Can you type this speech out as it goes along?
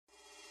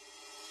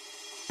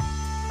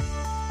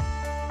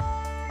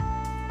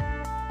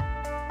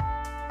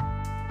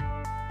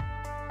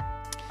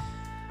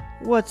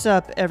What's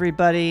up,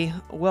 everybody?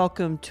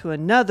 Welcome to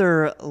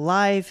another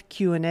live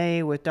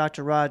Q&A with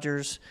Dr.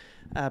 Rogers,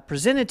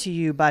 presented to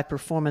you by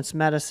Performance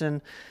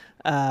Medicine.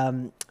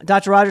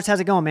 Dr. Rogers, how's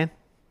it going, man?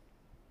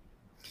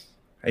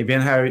 Hey,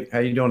 Ben, how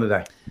you doing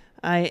today?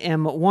 I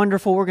am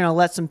wonderful. We're going to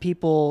let some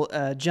people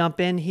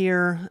jump in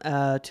here.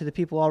 To the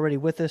people already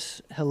with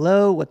us,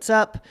 hello, what's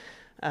up?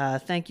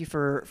 Thank you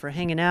for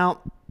hanging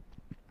out.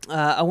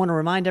 I want to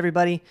remind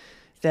everybody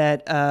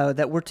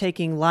that we're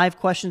taking live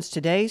questions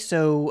today.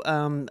 So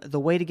the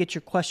way to get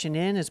your question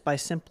in is by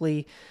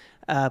simply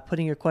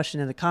putting your question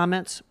in the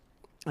comments.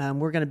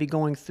 We're going to be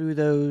going through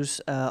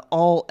those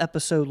all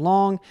episode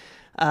long,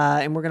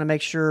 and we're going to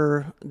make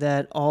sure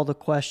that all the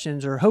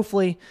questions, or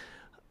hopefully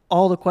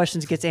all the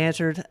questions, gets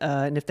answered.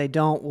 And if they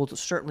don't, we'll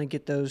certainly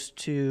get those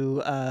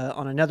to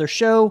on another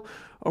show,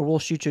 or we'll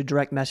shoot you a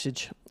direct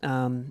message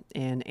and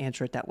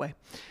answer it that way.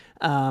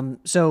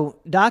 So,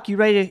 Doc, you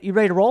ready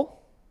to roll?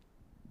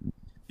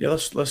 Yeah,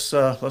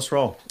 let's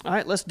roll. All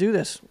right, let's do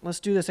this.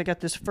 I got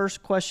this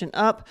first question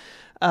up.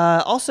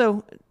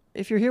 Also,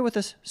 if you're here with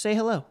us, say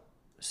hello.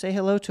 Say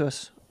hello to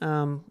us.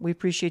 We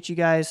appreciate you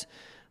guys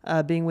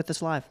being with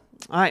us live.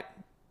 All right,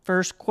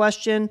 first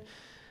question.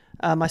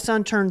 My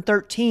son turned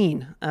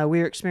 13.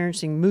 We are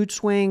experiencing mood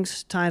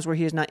swings, times where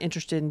he is not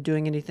interested in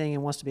doing anything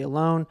and wants to be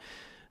alone.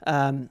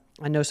 I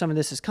know some of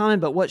this is common,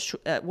 but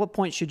at what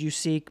point should you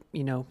seek,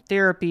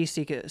 therapy,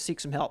 seek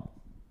some help?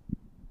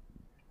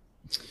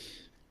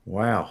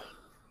 Wow,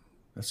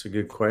 that's a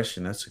good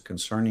question. That's a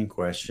concerning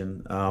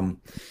question.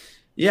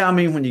 Yeah, I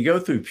mean, when you go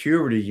through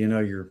puberty,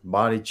 your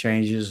body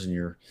changes, and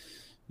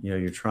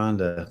you're trying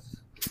to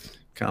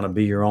kind of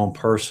be your own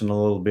person a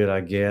little bit,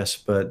 I guess.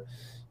 But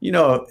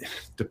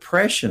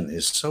depression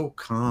is so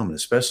common,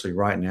 especially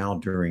right now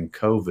during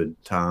COVID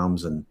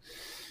times, and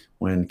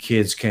when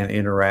kids can't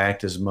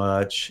interact as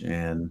much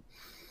and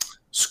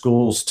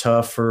school's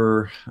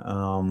tougher.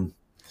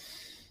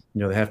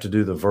 They have to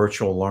do the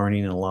virtual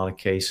learning in a lot of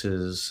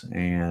cases,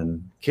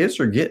 and kids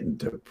are getting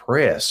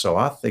depressed. So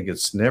I think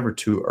it's never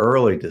too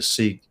early to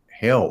seek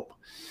help.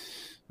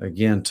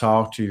 Again,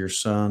 talk to your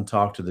son,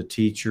 talk to the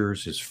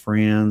teachers, his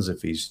friends.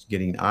 If he's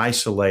getting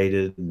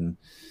isolated and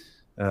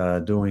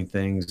doing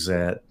things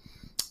that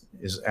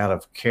is out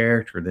of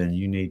character, then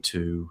you need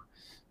to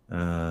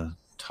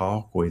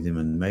talk with him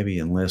and maybe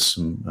enlist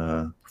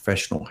some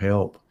professional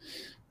help.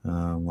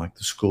 Like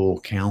the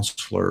school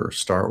counselor,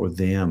 start with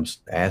them,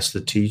 ask the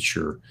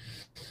teacher.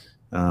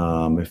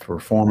 If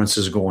performance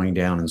is going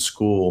down in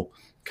school,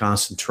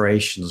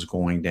 concentration is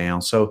going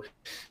down. So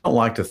I don't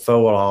like to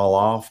throw it all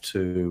off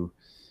to,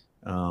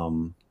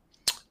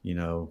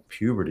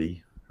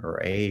 puberty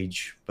or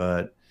age,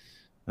 but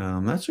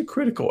that's a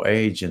critical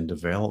age in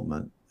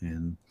development.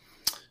 And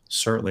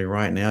certainly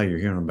right now you're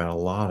hearing about a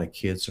lot of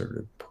kids are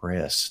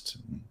depressed.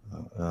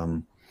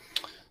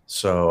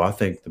 So I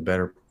think the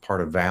better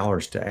part of valor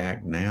is to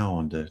act now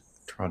and to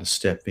try to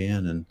step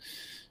in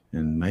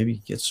and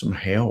maybe get some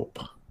help.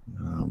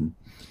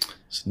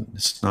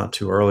 It's not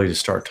too early to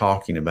start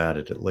talking about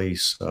it, at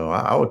least. So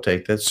I would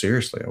take that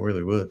seriously. I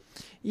really would.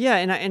 Yeah,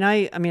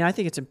 I mean, I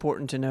think it's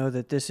important to know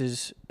that this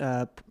is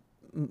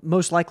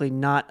most likely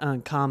not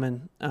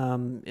uncommon.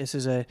 This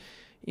is a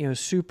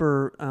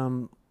super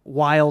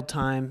wild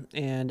time,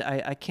 and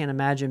I can't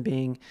imagine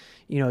being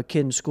a kid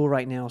in school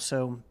right now.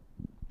 So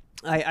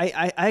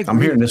I agree. I'm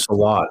hearing this a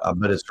lot,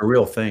 but it's a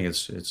real thing.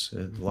 It's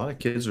a lot of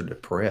kids are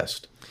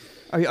depressed.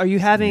 Are you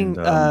having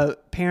And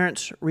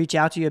parents reach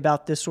out to you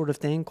about this sort of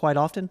thing quite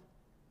often?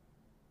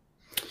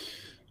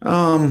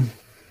 um,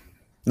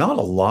 not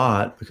a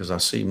lot, because I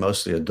see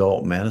mostly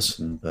adult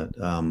medicine, but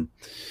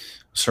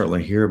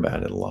certainly hear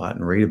about it a lot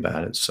and read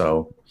about it.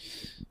 So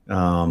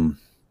um,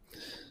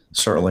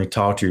 certainly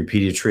talk to your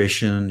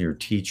pediatrician, your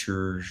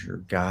teachers, your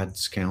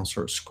guidance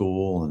counselor at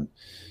school, and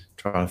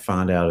try to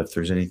find out if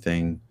there's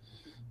anything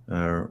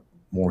uh,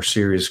 more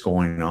serious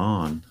going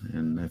on,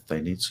 and if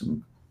they need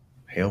some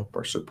help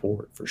or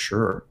support, for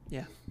sure.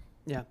 Yeah,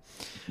 yeah.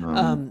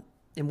 Um,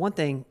 And one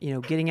thing,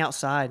 getting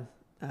outside,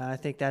 I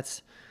think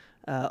that's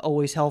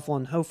always helpful.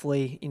 And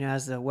hopefully,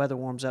 as the weather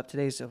warms up,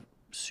 today's a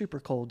super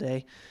cold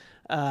day.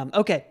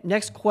 Okay,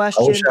 next I wish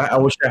question. I, I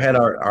wish I had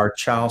our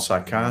child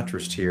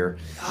psychiatrist here.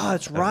 Oh,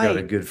 that's I've got a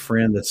right. good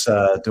friend that's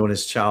doing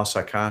his child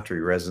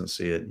psychiatry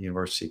residency at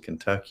University of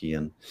Kentucky,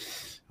 and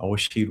I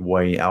wish he'd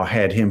weigh. I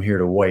had him here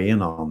to weigh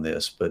in on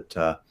this, but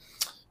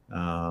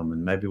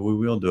and maybe we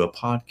will do a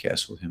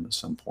podcast with him at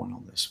some point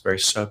on this very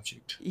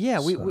subject. Yeah,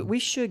 So we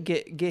should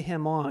get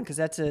him on, because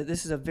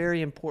this is a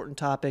very important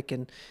topic,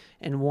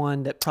 and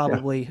one that yeah,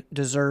 probably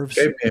deserves.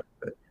 gave me,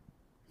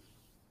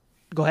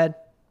 Go ahead.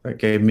 that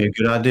gave me a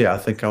good idea. I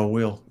think I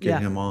will get Yeah,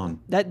 him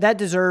on. that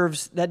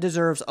deserves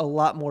a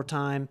lot more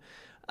time,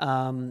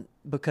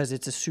 because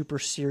it's a super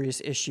serious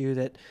issue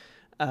that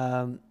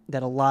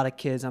a lot of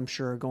kids, I'm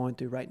sure, are going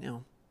through right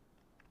now.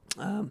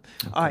 All Okay,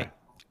 right, good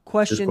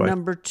question question.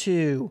 number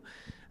 2.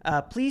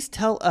 Please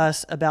tell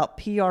us about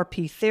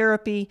PRP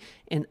therapy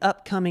and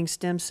upcoming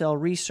stem cell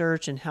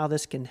research and how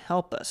this can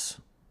help us.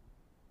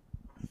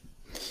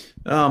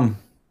 Um,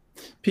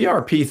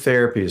 PRP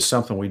therapy is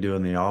something we do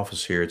in the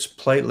office here. It's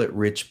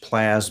platelet-rich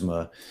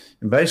plasma,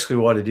 and basically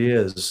what it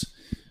is,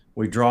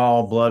 we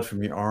draw blood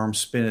from your arm,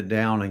 spin it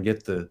down, and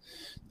get the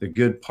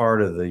good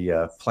part of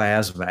the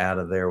plasma out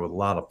of there with a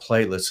lot of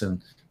platelets.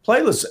 And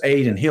platelets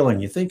aid in healing.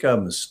 You think of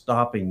them as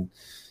stopping,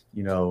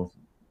 you know,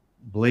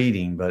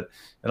 bleeding, but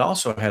it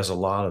also has a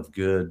lot of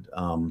good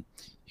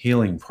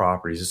healing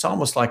properties. It's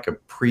almost like a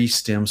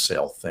pre-stem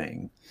cell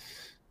thing.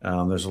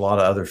 There's a lot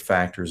of other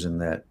factors in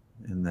that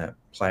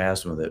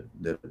plasma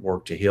that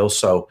work to heal.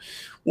 So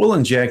we'll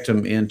inject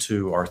them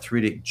into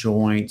arthritic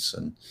joints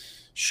and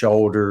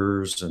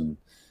shoulders and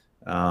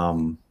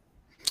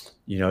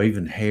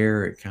even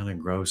hair. It kind of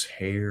grows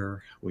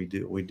hair. We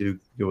do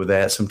go with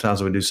that.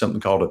 Sometimes we do something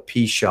called a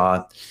P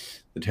shot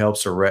that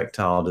helps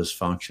erectile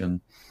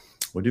dysfunction.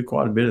 We do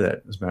quite a bit of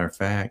that, as a matter of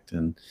fact.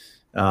 And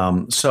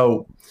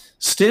so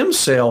stem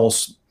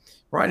cells,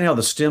 right now,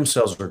 the stem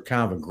cells are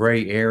kind of a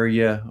gray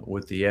area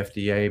with the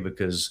FDA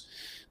because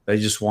they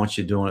just want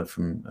you doing it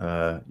from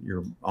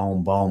your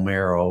own bone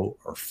marrow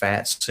or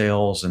fat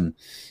cells. And,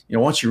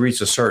 once you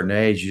reach a certain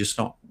age, you just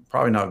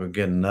probably not going to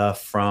get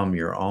enough from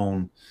your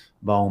own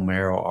bone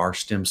marrow or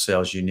stem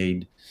cells. You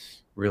need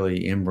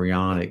really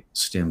embryonic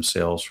stem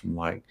cells from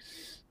like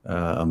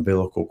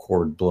umbilical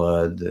cord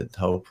blood that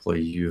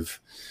hopefully you've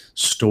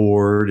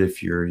stored.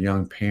 If you're a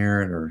young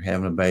parent or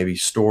having a baby,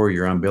 store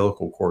your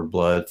umbilical cord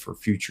blood for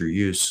future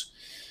use.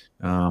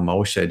 I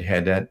wish I'd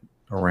had that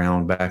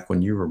around back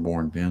when you were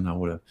born, Ben. I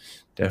would have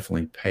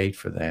definitely paid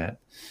for that.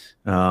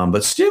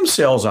 But stem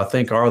cells, I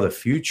think, are the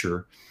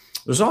future.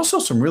 There's also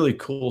some really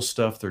cool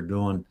stuff they're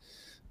doing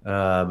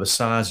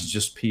besides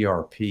just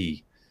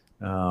PRP.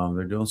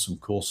 They're doing some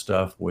cool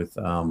stuff with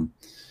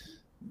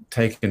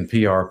taking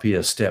PRP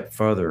a step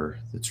further.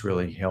 That's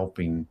really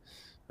helping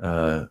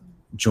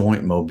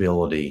joint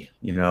mobility.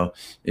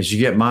 As you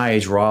get my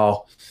age, we're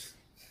all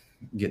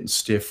getting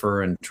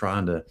stiffer and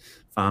trying to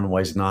find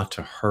ways not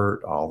to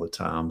hurt all the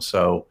time.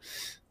 So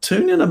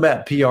tune in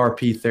about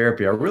PRP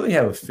therapy. I really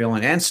have a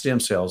feeling, and stem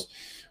cells,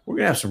 we're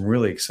going to have some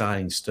really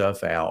exciting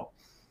stuff out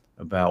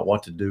about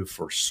what to do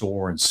for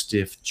sore and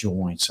stiff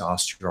joints,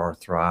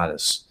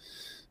 osteoarthritis.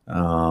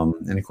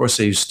 And of course,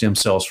 they use stem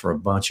cells for a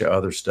bunch of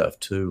other stuff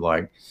too,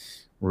 like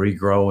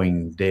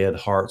regrowing dead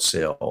heart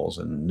cells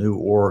and new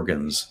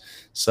organs.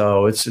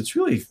 So it's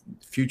really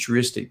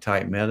futuristic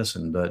type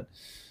medicine, but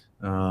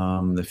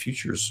the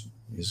future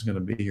is going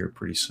to be here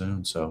pretty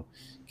soon. So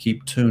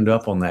keep tuned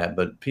up on that.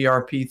 But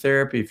PRP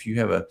therapy, if you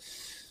have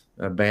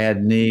a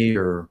bad knee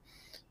or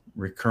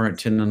recurrent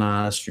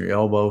tendonitis in your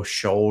elbow,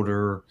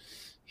 shoulder,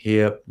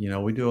 hip,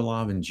 we do a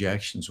lot of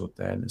injections with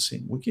that, and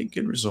we get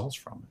good results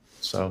from it.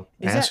 So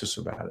ask us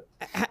about it.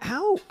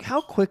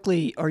 How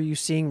quickly are you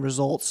seeing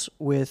results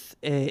with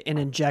an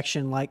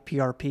injection like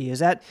PRP?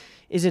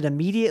 Is it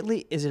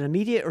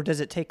immediate, or does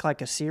it take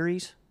like a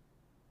series?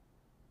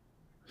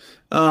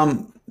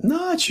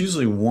 No, it's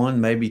usually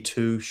one, maybe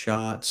two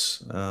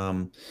shots.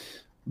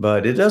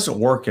 But it doesn't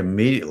work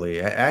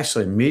immediately.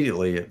 Actually,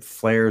 immediately it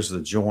flares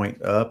the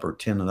joint up or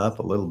tendon up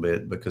a little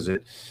bit because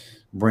it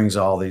brings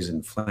all these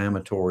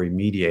inflammatory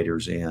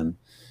mediators in.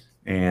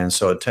 And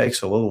so it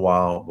takes a little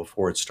while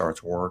before it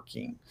starts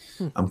working.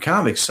 I'm kind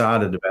of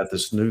excited about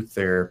this new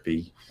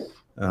therapy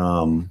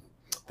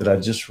that I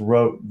just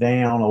wrote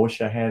down. I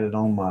wish I had it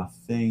on my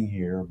thing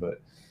here,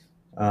 but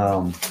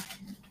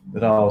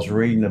that I was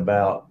reading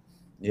about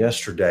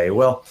yesterday.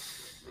 Well,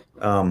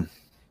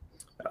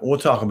 we'll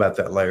talk about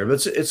that later.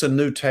 But it's a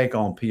new take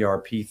on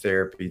PRP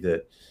therapy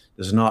that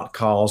does not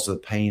cause the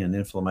pain and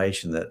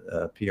inflammation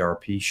that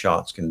PRP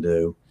shots can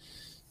do,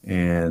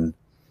 and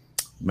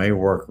may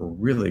work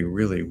really,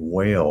 really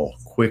well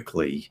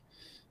quickly,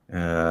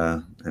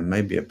 and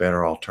may be a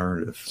better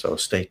alternative. So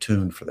stay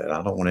tuned for that.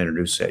 I don't want to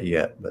introduce that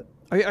yet, but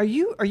Are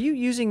you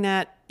using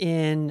that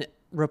in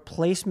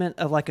replacement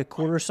of like a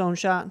cortisone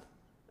shot,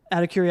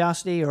 out of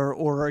curiosity,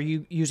 or are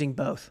you using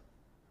both?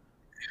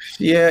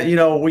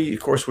 yeah, we of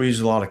course we use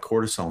a lot of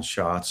cortisone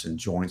shots in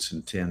joints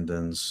and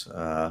tendons,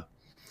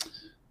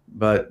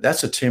 but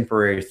that's a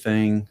temporary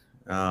thing.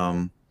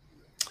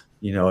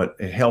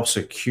 It helps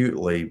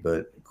acutely,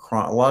 but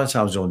a lot of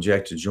times you'll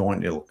inject a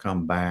joint, it'll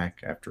come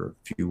back after a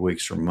few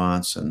weeks or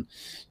months, and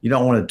you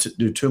don't want to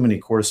do too many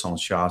cortisone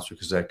shots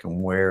because that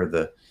can wear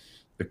the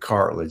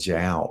cartilage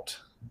out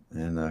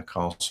and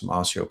cause some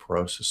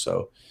osteoporosis.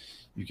 So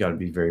you've got to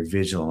be very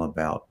vigilant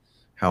about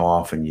how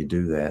often you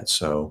do that.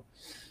 So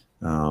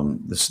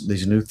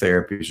these new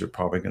therapies are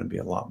probably going to be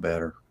a lot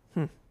better.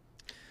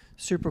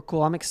 Super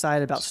cool. I'm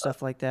excited about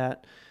stuff like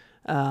that.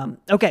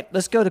 Okay,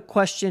 let's go to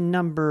question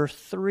number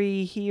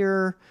 3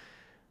 here.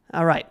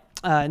 All right.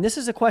 And this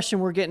is a question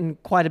we're getting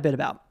quite a bit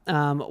about.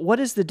 What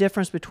is the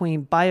difference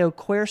between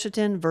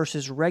bioquercetin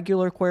versus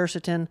regular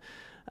quercetin?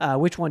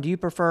 Which one do you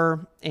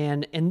prefer?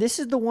 And this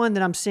is the one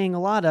that I'm seeing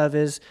a lot of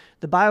is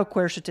the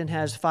bioquercetin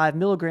has 5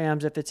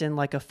 milligrams if it's in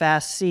like a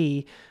fast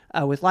C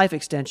with life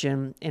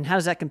extension. And how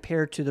does that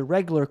compare to the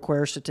regular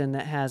quercetin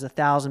that has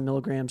 1,000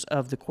 milligrams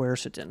of the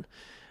quercetin?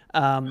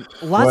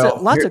 Lots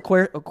of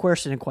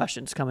quercetin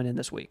questions coming in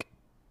this week.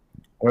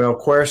 Well,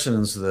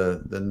 quercetin's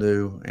the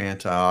new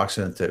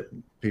antioxidant that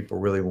people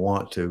really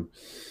want to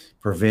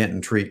prevent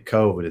and treat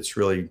COVID. It's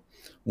really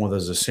one of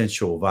those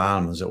essential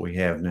vitamins that we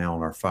have now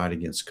in our fight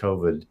against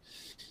COVID.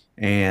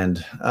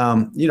 And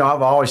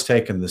I've always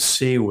taken the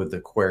C with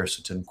the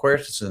quercetin.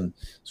 Quercetin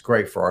is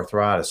great for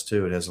arthritis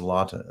too. It has a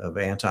lot of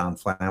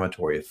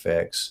anti-inflammatory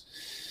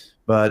effects,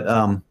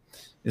 but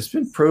it's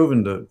been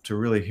proven to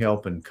really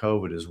help in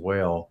COVID as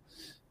well.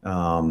 You're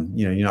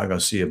not going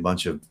to see a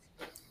bunch of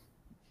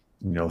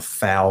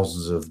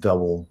thousands of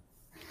double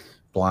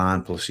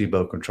blind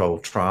placebo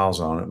controlled trials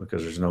on it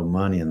because there's no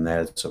money in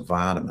that. It's a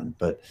vitamin,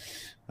 but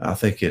I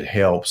think it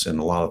helps in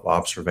a lot of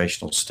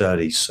observational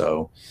studies.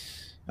 So,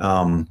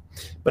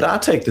 but I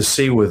take the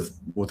C with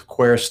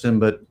quercetin,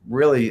 but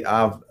really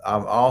I've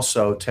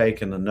also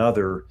taken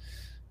another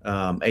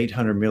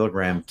 800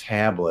 milligram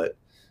tablet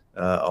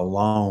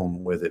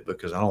alone with it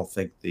because I don't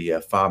think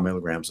the 5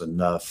 milligrams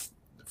enough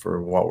for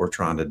what we're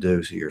trying to do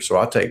here. So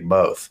I take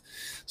both.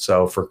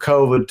 So for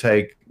COVID,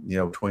 take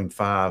between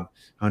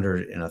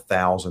 500 and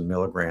 1,000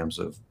 milligrams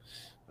of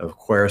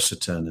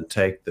quercetin, and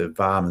take the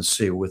vitamin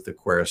C with the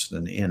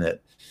quercetin in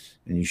it,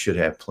 and you should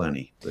have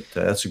plenty. But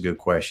that's a good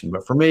question.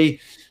 But for me,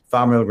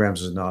 5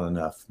 milligrams is not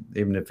enough,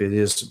 even if it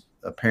is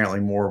apparently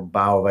more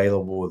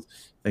bioavailable. I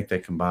think they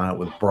combine it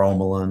with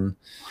bromelain.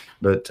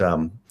 But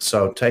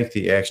so take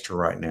the extra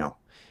right now.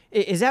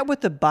 Is that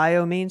what the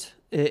bio means?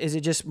 Is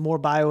it just more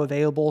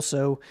bioavailable,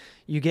 so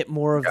you get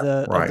more of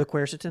Yeah, right. the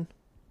quercetin?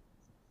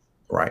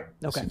 Right.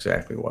 That's Okay.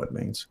 exactly what it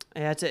means.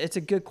 Yeah, it's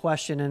a good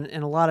question,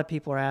 and a lot of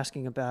people are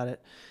asking about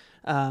it.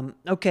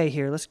 Okay,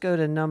 here, let's go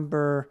to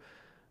number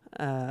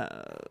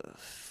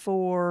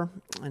 4.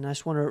 And I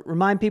just want to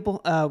remind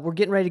people we're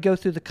getting ready to go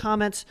through the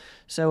comments.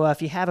 So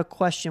if you have a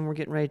question, we're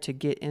getting ready to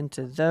get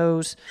into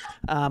those.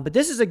 But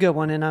this is a good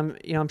one, and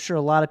I'm sure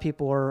a lot of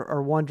people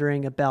are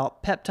wondering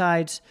about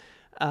peptides.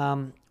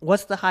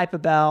 What's the hype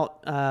about?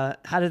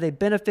 How do they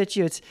benefit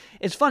you?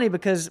 It's funny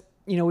because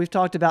we've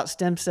talked about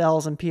stem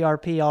cells and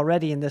PRP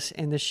already in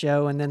this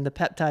show, and then the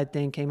peptide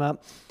thing came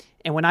up.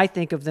 And when I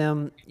think of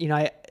them,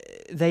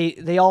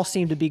 they all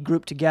seem to be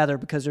grouped together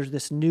because there's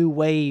this new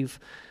wave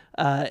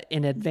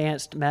in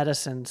advanced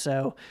medicine.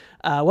 So,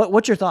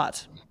 what's your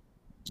thoughts?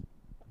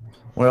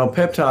 Well,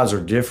 peptides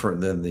are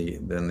different than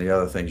the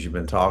other things you've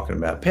been talking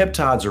about.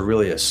 Peptides are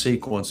really a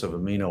sequence of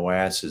amino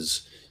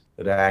acids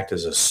that act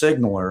as a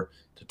signaler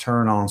to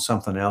turn on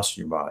something else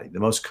in your body. The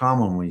most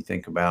common one you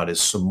think about is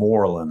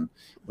samorelin,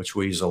 which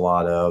we use a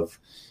lot of,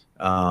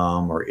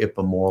 or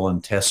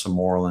ipamorelin,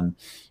 tesamorelin.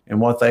 And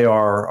what they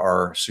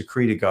are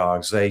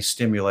secretagogues. They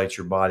stimulate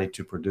your body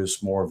to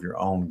produce more of your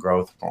own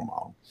growth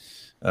hormone.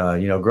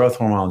 Growth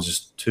hormone is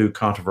just too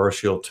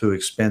controversial, too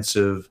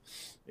expensive,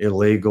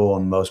 illegal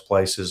in most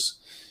places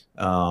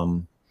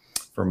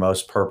for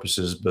most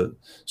purposes. But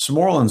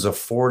Samorlin's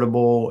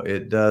affordable.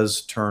 It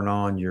does turn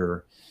on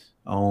your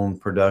own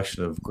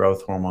production of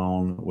growth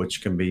hormone,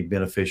 which can be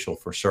beneficial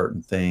for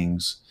certain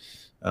things.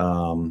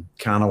 Kind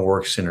of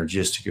works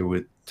synergistically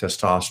with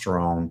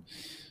testosterone.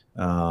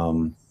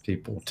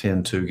 People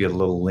tend to get a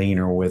little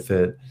leaner with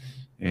it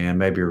and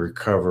maybe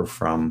recover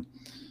from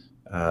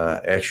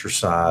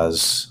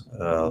exercise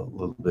a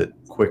little bit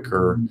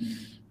quicker.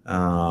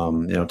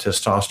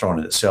 Testosterone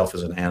in itself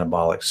is an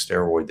anabolic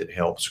steroid that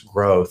helps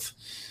growth.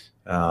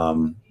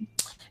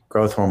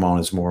 Growth hormone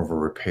is more of a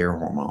repair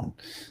hormone.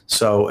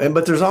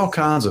 But there's all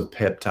kinds of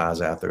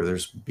peptides out there.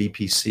 There's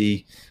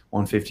BPC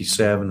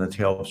 157 that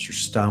helps your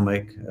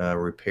stomach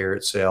repair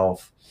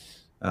itself.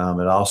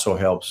 It also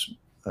helps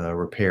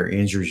repair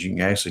injuries. You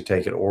can actually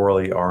take it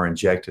orally or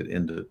inject it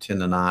into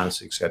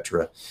tendonitis,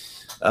 etc.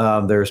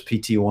 There's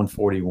PT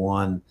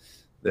 141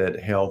 that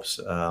helps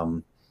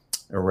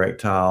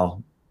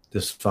erectile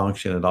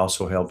dysfunction. It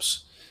also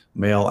helps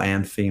male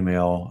and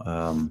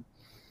female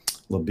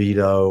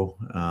libido.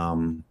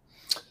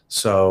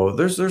 So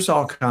there's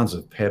all kinds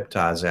of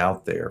peptides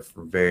out there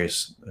for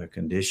various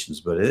conditions,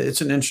 but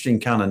it's an interesting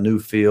kind of new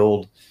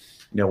field.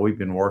 We've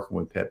been working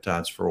with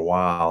peptides for a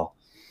while.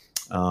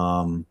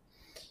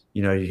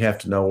 You have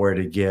to know where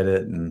to get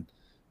it and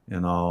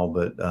all,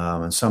 but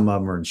and some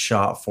of them are in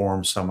shot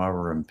form, some of them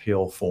are in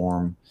pill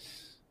form.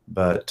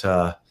 But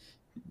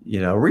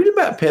read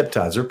about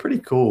peptides; they're pretty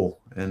cool,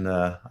 and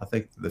I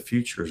think the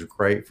future is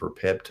great for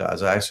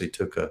peptides. I actually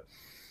took a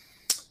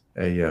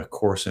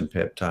course in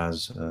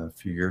peptides a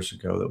few years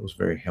ago that was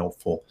very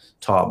helpful,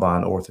 taught by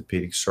an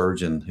orthopedic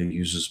surgeon who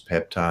uses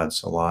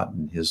peptides a lot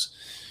in his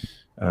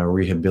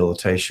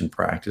rehabilitation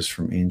practice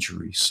from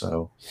injuries.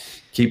 So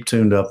keep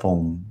tuned up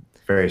on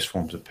various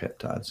forms of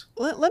peptides.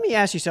 Let me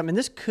ask you something.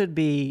 This could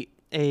be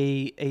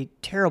a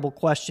terrible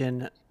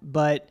question,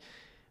 but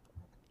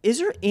is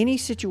there any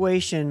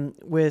situation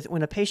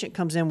when a patient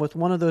comes in with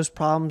one of those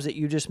problems that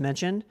you just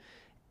mentioned,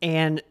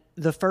 and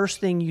the first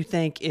thing you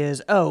think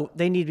is, oh,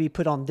 they need to be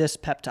put on this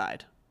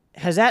peptide?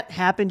 Has that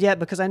happened yet?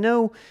 Because I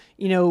know,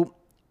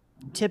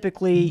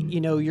 typically,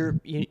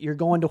 you're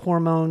going to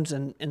hormones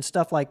and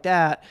stuff like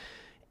that.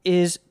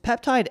 Is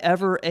peptide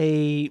ever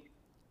a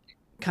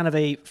kind of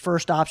a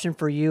first option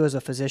for you as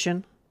a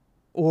physician?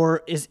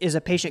 or is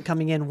a patient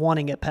coming in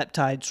wanting a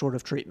peptide sort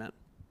of treatment?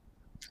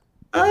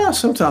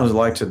 Sometimes,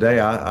 like today,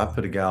 I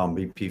put a guy on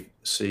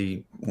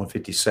BPC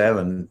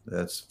 157.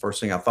 That's the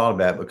first thing I thought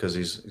about because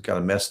he's got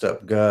a messed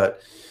up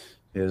gut.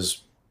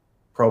 His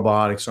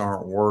probiotics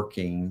aren't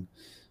working.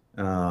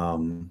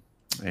 Um,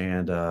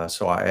 and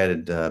so I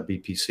added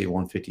BPC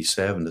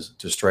 157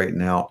 to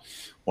straighten out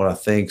what I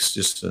think is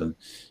just an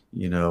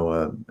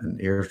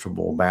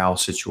irritable bowel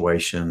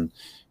situation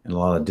and a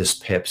lot of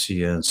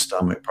dyspepsia and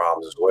stomach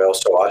problems as well.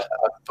 So I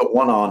put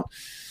one on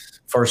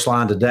first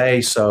line today.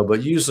 So,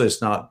 but usually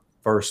it's not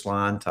first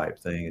line type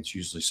thing. It's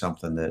usually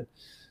something that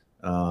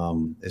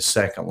is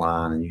second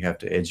line, and you have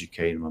to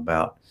educate them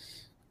about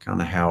kind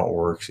of how it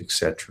works, et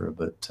cetera.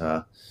 But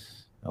a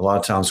lot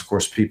of times, of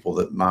course,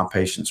 my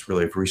patients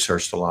really have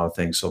researched a lot of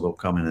things, so they'll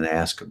come in and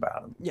ask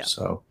about them. Yeah.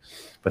 So,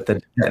 but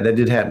that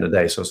did happen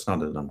today, so it's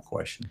not a dumb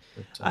question.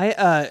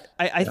 But,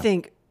 I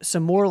think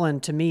Sermorelin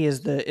to me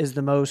is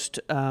the most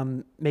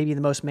maybe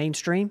the most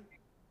mainstream.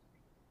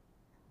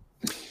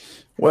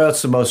 Well,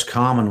 it's the most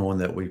common one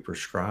that we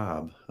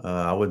prescribe.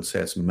 I wouldn't say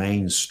it's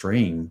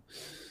mainstream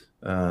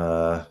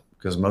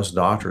because most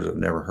doctors have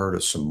never heard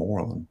of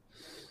Sermorelin,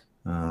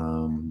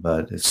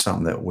 but it's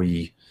something that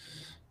we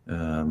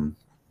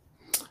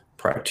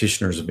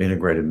practitioners of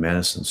integrated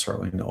medicine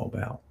certainly know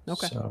about.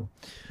 Okay. So,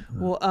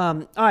 well,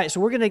 all right. So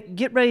we're going to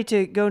get ready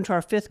to go into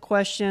our fifth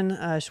question.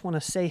 I just want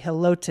to say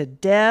hello to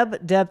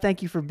Deb. Deb,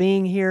 thank you for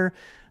being here.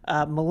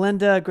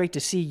 Melinda, great to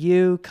see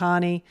you.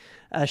 Connie,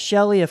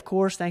 Shelly, of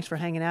course, thanks for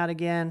hanging out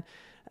again.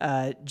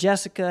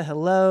 Jessica,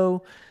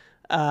 hello.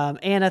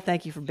 Anna,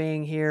 thank you for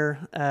being here.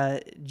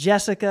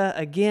 Jessica,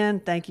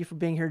 again, thank you for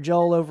being here.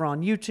 Joel over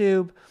on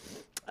YouTube.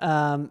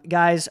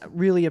 Guys,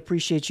 really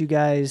appreciate you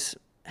guys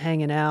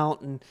hanging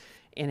out and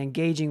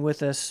engaging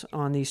with us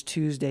on these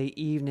Tuesday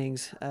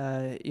evenings.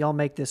 Y'all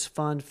make this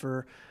fun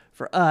for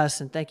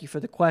us, and thank you for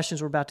the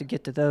questions. We're about to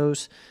get to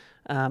those.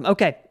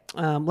 Okay,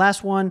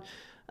 last one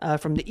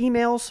from the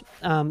emails.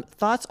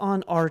 Thoughts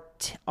on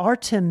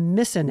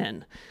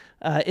artemisinin.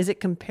 Is it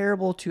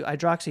comparable to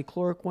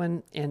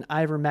hydroxychloroquine and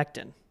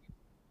ivermectin?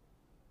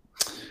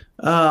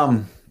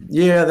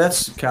 Yeah,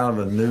 that's kind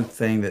of a new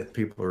thing that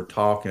people are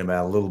talking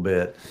about a little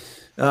bit.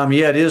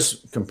 Yeah, it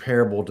is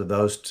comparable to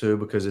those two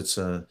because it's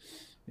an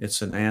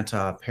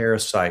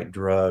anti-parasite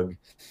drug.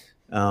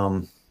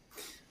 I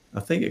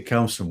think it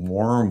comes from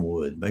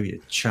wormwood, maybe a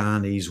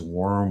Chinese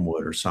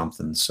wormwood or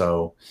something.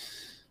 So,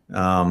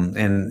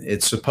 and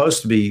it's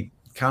supposed to be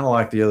kind of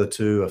like the other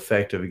two,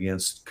 effective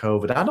against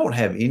COVID. I don't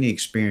have any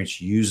experience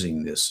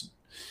using this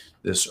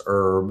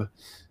herb.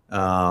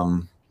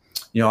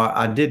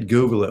 I did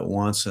Google it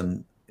once,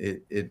 and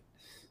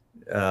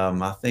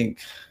I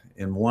think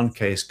in one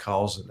case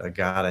caused a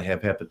guy to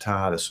have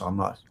hepatitis. So I'm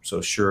not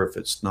so sure if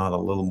it's not a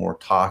little more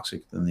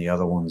toxic than the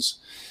other ones.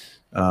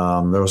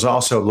 There was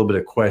also a little bit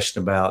of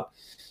question about,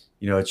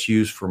 it's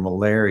used for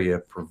malaria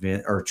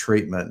prevent or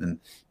treatment. And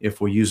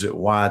if we use it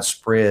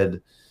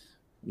widespread,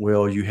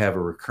 will you have a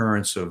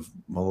recurrence of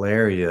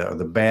malaria or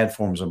the bad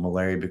forms of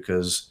malaria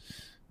because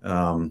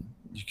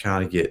you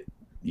kind of get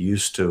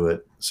used to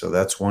it? So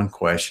that's one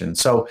question.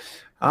 So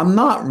I'm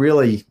not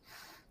really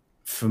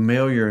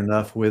familiar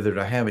enough with it.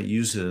 I haven't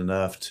used it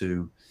enough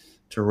to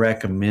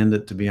recommend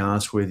it, to be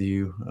honest with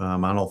you.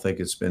 I don't think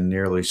it's been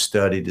nearly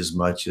studied as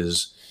much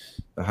as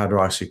the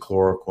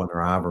hydroxychloroquine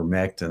or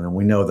ivermectin, and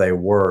we know they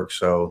work.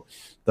 So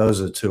those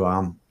are the two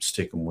I'm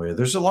sticking with.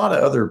 There's a lot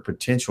of other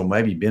potential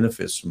maybe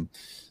benefits from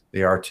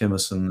the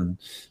artemisinin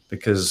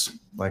because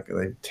like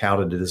they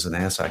touted it as an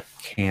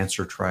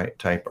anti-cancer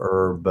type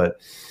herb, but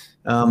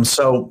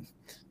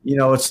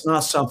it's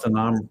not something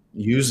I'm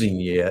using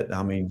yet.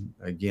 I mean,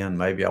 again,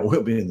 maybe I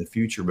will be in the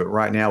future, but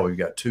right now we've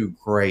got two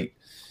great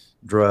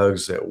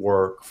drugs that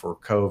work for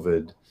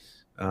COVID.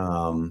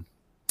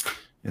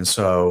 And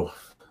so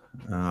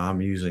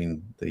I'm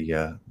using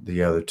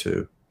the other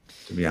two,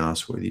 to be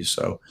honest with you.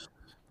 So,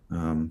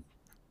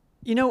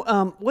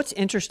 what's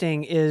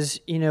interesting is,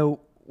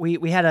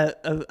 we had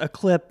a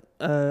clip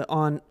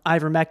on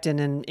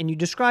ivermectin, and you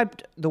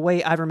described the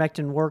way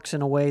ivermectin works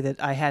in a way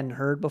that I hadn't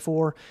heard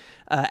before,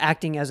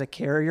 acting as a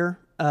carrier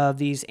of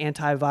these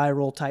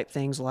antiviral type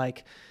things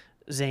like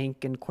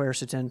zinc and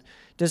quercetin.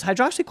 Does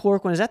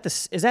hydroxychloroquine,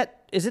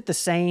 is it the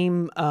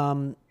same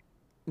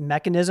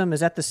mechanism? Is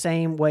that the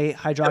same way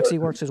hydroxy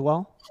works as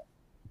well?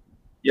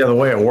 Yeah, the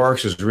way it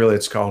works is really,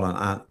 it's called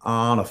an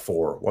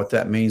ionophore. What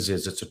that means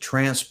is it's a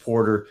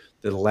transporter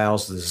that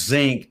allows the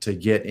zinc to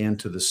get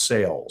into the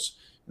cells.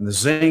 And the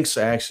zinc's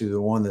actually the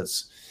one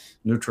that's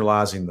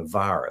neutralizing the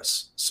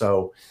virus.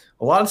 So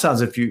a lot of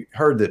times if you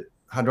heard that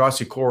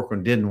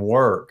hydroxychloroquine didn't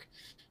work,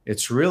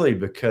 it's really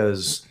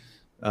because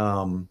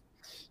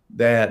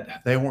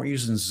that they weren't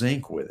using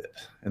zinc with it.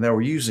 And they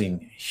were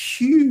using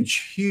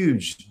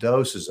huge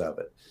doses of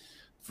it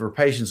for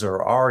patients that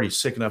are already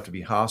sick enough to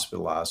be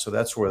hospitalized. So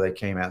that's where they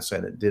came out and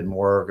said it didn't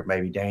work, it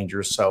may be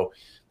dangerous. So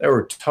they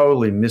were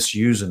totally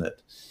misusing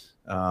it,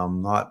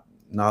 not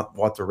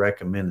what the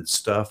recommended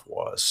stuff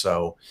was.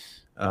 So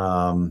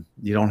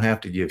you don't have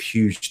to give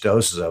huge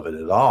doses of it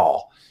at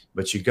all.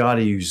 but you got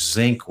to use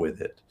zinc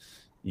with it,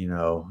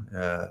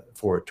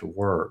 for it to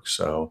work.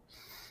 So,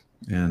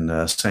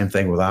 and same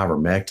thing with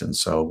ivermectin.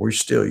 So we're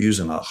still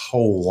using a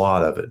whole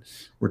lot of it.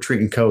 We're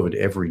treating COVID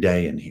every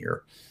day in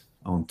here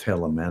on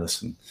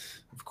telemedicine,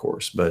 of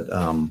course. But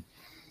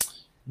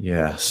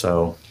yeah,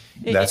 so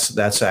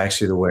that's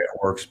actually the way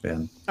it works,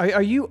 Ben.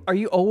 Are you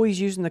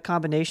always using the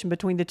combination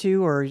between the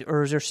two,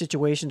 or is there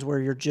situations where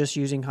you're just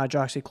using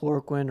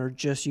hydroxychloroquine or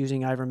just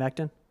using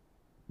ivermectin?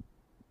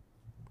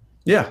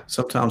 Yeah,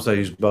 sometimes I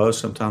use both.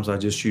 Sometimes I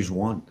just use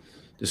one.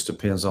 Just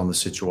depends on the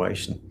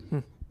situation. Hmm.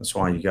 That's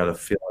why you got to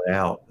fill it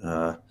out.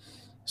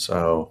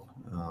 So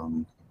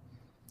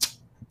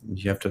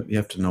you have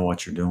to know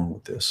what you're doing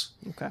with this.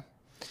 Okay.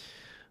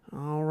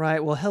 All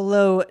right. Well,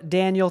 hello,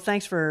 Daniel.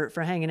 Thanks for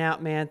hanging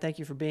out, man. Thank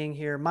you for being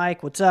here.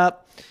 Mike, what's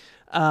up?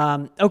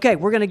 Okay,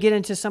 we're going to get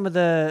into some of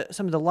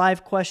the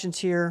live questions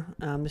here.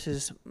 This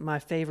is my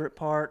favorite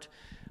part.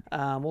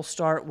 We'll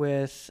start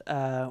with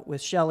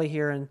Shelly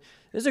here, and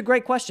this is a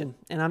great question,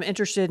 and I'm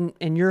interested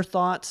in your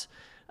thoughts.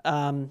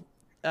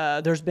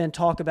 There's been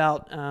talk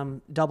about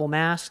double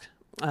mask.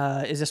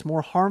 Is this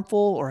more harmful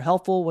or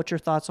helpful? What's your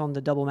thoughts on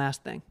the double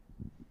mask thing?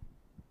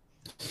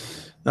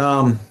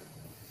 Um,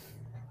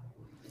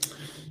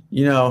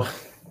 you know,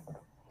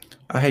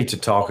 I hate to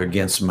talk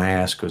against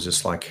masks because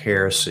it's like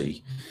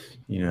heresy.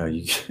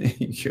 You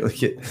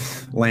get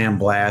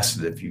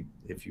lambasted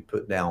if you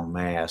put down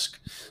mask.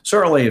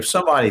 Certainly, if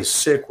somebody's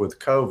sick with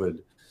COVID,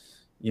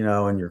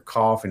 and you're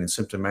coughing and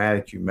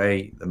symptomatic,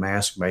 the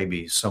mask may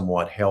be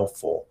somewhat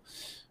helpful.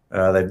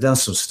 They've done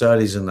some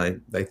studies,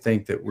 and they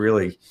think that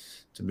really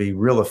to be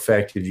real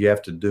effective, you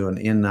have to do an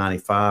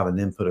N95 and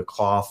then put a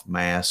cloth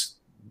mask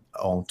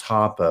on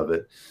top of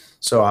it.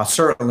 So I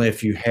certainly,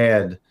 if you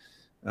had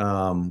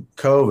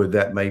COVID,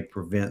 that may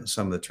prevent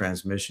some of the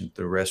transmission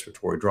through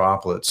respiratory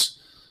droplets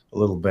a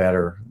little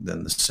better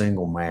than the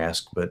single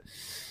mask. But,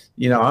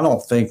 I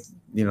don't think,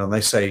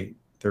 they say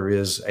there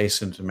is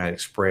asymptomatic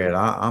spread.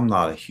 I'm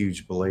not a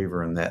huge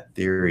believer in that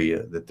theory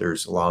that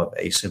there's a lot of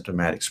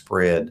asymptomatic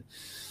spread.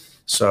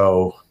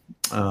 So,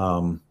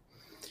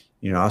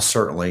 I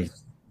certainly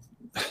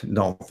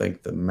don't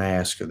think the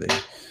mask or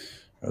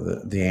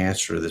the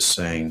answer to this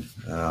thing.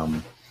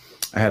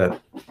 I had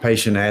a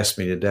patient ask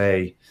me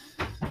today,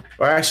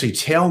 or actually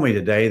tell me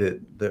today,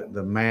 that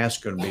the mask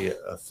is going to be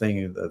a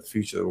thing of the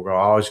future, that we're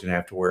always going to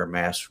have to wear a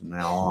mask from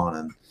now on.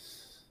 And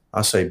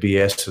I say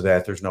BS to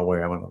that. There's no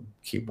way I'm going to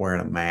keep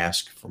wearing a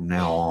mask from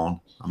now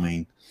on. I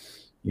mean,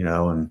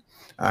 and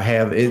I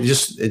have it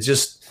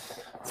just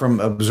from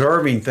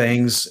observing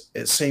things,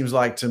 it seems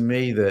like to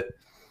me that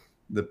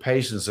the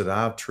patients that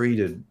I've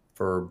treated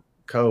for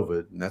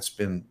COVID, and that's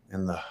been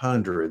in the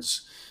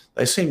hundreds,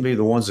 they seem to be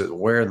the ones that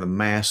wear the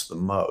mask the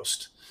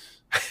most.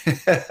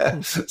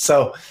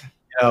 So,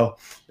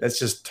 that's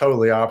just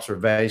totally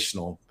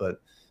observational.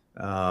 But,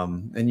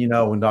 and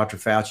when Dr.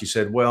 Fauci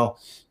said, well,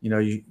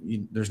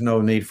 there's no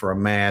need for a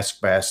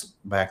mask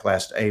back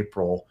last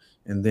April,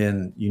 and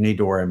then you need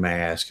to wear a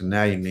mask, and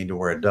now you need to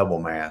wear a double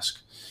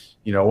mask.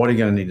 What are you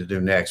going to need to do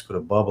next? Put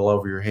a bubble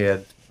over your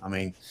head? I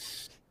mean,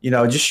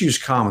 just use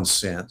common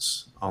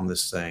sense on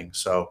this thing.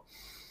 So,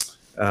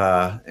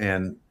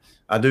 and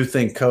I do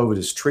think COVID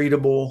is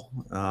treatable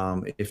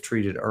if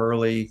treated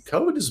early.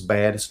 COVID is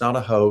bad. It's not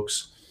a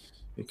hoax.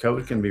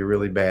 COVID can be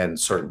really bad in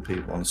certain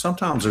people. And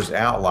sometimes there's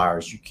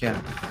outliers. You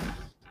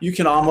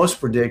can almost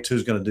predict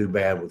who's going to do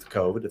bad with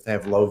COVID if they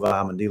have low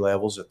vitamin D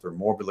levels, if they're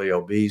morbidly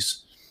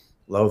obese,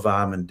 low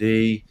vitamin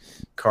D,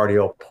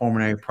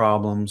 cardiopulmonary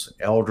problems,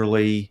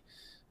 elderly.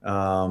 They're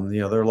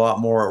a lot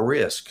more at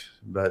risk.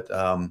 But,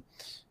 and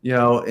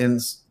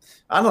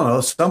I don't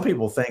know, some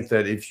people think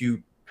that if you're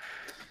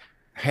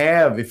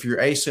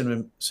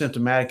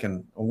asymptomatic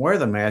and wear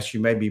the mask, you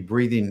may be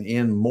breathing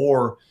in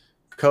more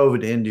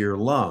COVID into your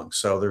lungs.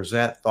 So there's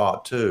that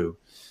thought too.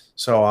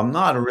 So I'm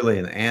not really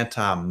an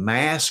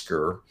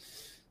anti-masker,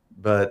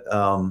 but,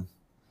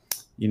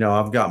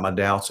 I've got my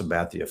doubts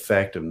about the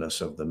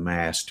effectiveness of the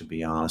mask, to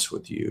be honest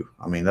with you.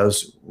 I mean,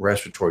 those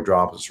respiratory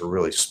droplets are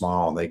really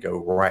small and they go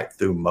right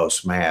through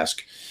most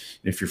masks.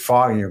 And if you're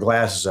fogging your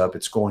glasses up,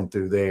 it's going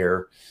through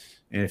there.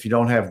 And if you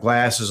don't have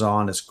glasses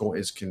on, it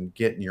can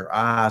get in your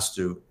eyes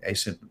through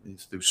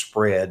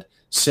spread,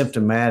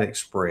 symptomatic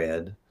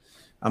spread.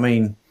 I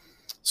mean,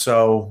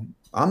 so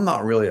I'm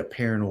not really a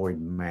paranoid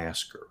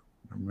masker.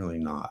 I'm really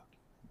not.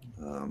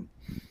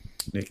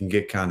 It can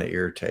get kind of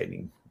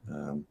irritating.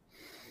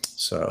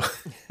 So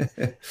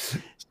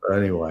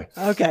anyway.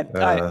 Okay.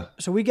 All right.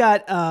 So we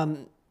got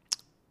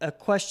a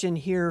question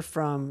here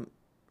from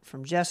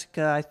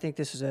Jessica. I think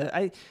this is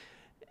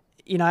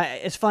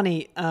it's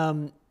funny.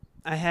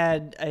 I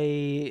had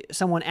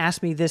someone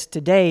ask me this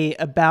today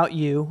about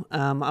you.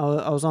 I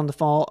was on the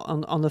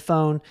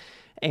phone,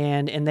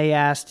 and they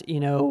asked,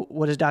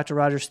 what does Dr.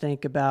 Rogers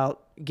think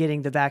about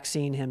getting the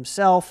vaccine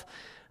himself?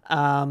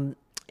 So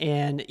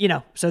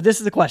this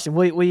is the question: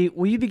 Will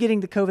you be getting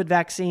the COVID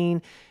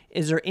vaccine?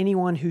 Is there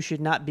anyone who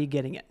should not be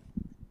getting it?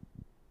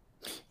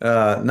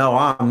 No,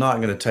 I'm not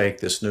going to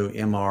take this new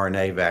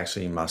mRNA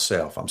vaccine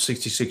myself. I'm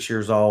 66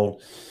 years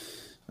old.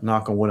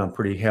 knock on wood, I'm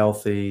pretty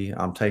healthy.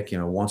 I'm taking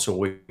a once a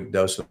week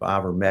dose of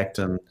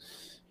ivermectin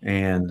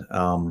and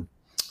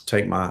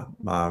take my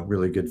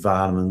really good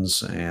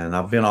vitamins. And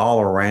I've been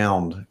all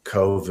around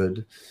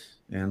COVID,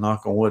 and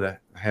knock on wood, I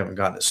haven't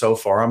gotten it so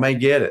far. I may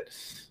get it.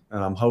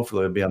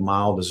 Hopefully, it'll be a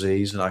mild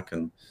disease, and I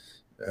can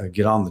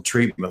get on the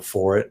treatment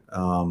for it.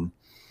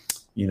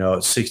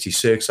 At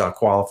 66, I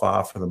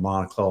qualify for the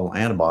monoclonal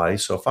antibody.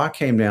 So if I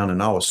came down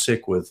and I was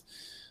sick with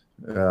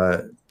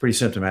pretty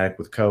symptomatic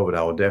with COVID,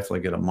 I would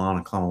definitely get a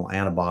monoclonal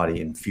antibody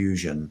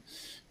infusion,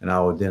 and I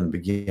would then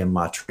begin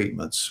my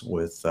treatments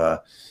with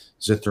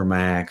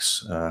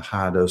Zithromax,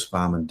 high dose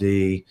vitamin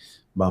D,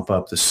 bump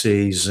up the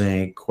C,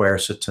 zinc,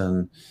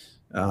 quercetin,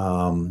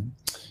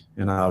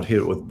 and I would hit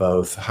it with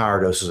both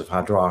higher doses of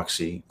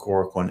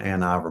hydroxychloroquine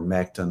and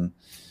ivermectin,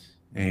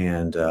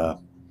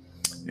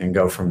 and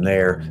go from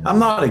there. I'm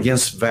not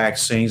against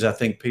vaccines. I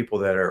think people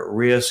that are at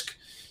risk,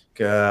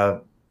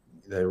 they're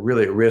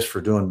really at risk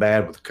for doing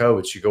bad with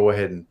COVID, you go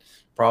ahead and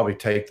probably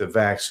take the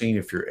vaccine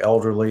if you're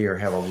elderly or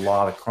have a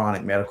lot of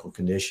chronic medical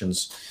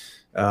conditions.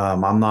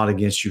 I'm not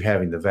against you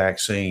having the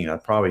vaccine.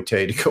 I'd probably tell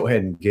you to go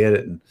ahead and get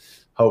it and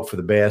hope for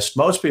the best.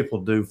 Most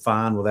people do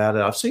fine without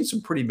it. I've seen some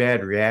pretty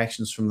bad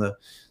reactions from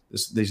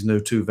these new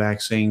 2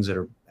 vaccines that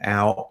are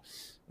out.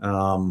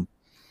 And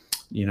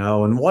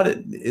what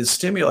it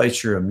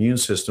stimulates your immune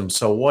system.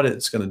 So what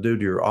it's going to do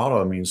to your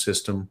autoimmune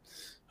system,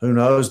 who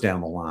knows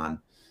down the line.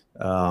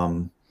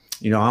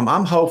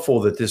 I'm hopeful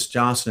that this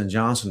Johnson &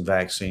 Johnson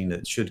vaccine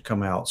that should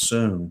come out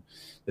soon,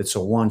 it's a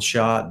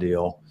one-shot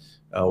deal,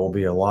 will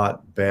be a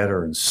lot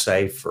better and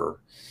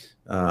safer.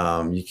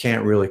 You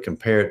can't really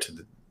compare it to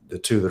the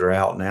 2 that are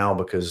out now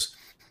because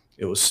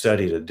it was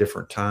studied at a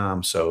different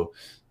time. So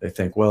they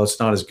think, well, it's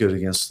not as good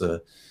against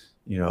the,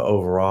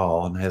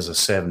 overall, and has a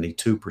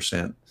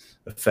 72%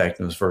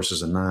 effectiveness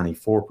versus a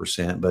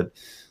 94%. But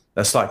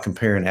that's like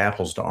comparing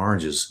apples to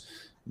oranges.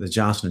 The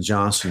Johnson &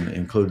 Johnson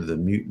included the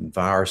mutant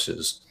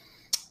viruses.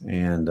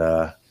 And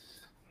I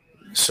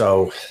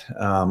think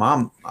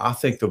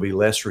there'll be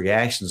less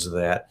reactions to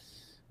that.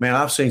 Man,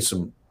 I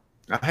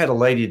had a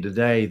lady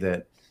today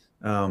that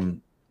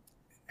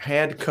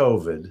had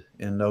COVID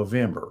in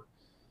November,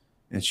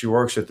 and she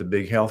works at the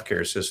big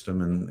healthcare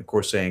system. And of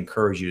course, they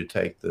encourage you to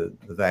take the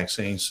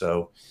vaccine.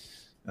 So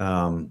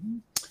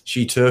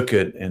she took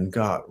it and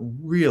got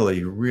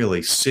really,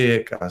 really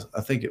sick.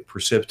 I think it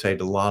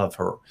precipitated a lot of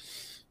her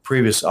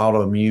previous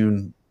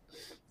autoimmune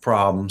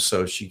problems.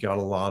 So she got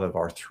a lot of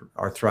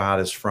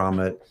arthritis from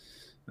it.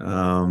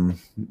 I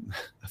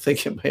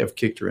think it may have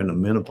kicked her into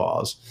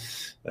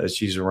menopause.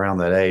 She's around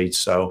that age.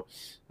 So,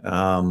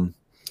 I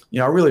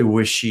really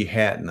wish she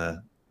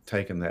hadn't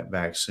taken that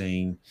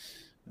vaccine.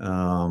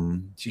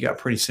 She got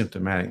pretty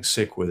symptomatic,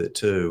 sick with it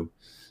too,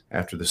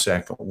 after the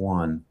second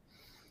one.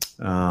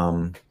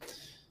 I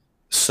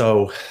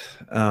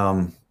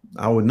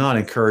would not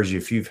encourage you,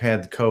 if you've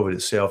had the COVID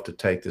itself, to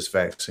take this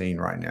vaccine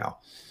right now.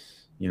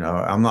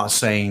 I'm not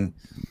saying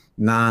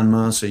 9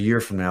 months, a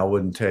year from now, I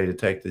wouldn't tell you to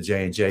take the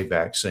J&J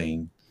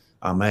vaccine.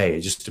 I may.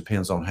 It just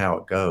depends on how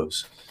it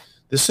goes.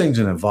 This thing's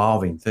an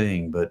evolving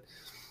thing, but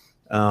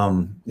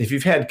if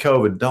you've had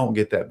COVID, don't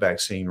get that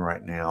vaccine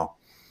right now,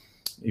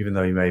 even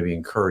though you may be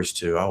encouraged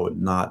to. I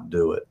would not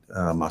do it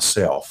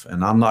myself.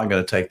 And I'm not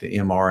going to take the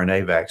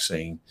mRNA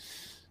vaccine.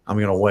 I'm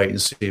going to wait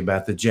and see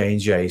about the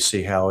J&J,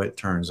 see how it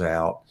turns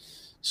out,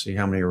 see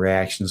how many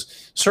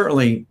reactions.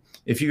 Certainly,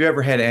 if you've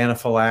ever had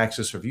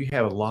anaphylaxis or if you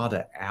have a lot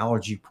of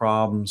allergy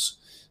problems,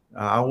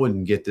 I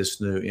wouldn't get this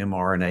new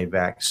mRNA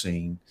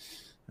vaccine.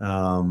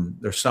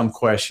 There's some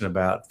question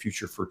about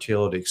future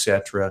fertility, et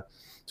cetera.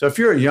 So if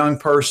you're a young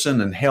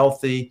person and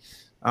healthy,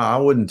 I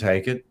wouldn't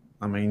take it.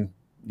 I mean,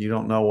 you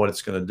don't know what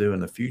it's going to do in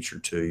the future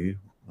to you,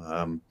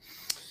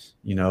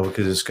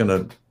 because it's going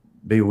to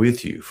be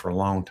with you for a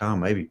long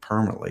time, maybe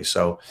permanently.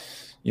 So,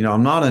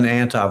 I'm not an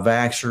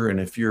anti-vaxxer. And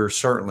if you're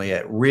certainly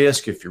at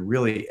risk, if you're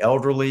really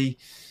elderly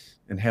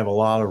and have a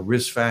lot of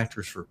risk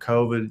factors for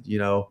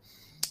COVID,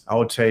 I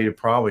would tell you to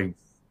probably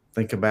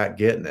think about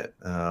getting it.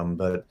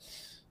 But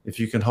if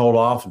you can hold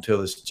off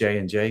until this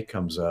J&J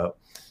comes up,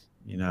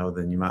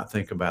 then you might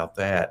think about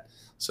that.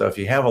 So if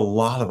you have a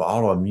lot of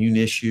autoimmune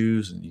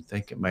issues and you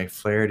think it may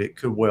flare it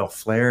could well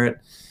flare it.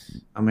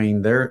 I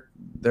mean, there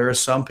are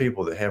some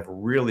people that have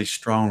really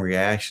strong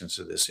reactions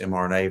to this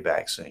mRNA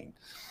vaccine.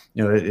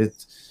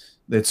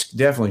 It's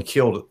definitely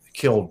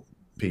killed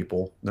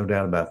people, no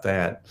doubt about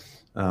that.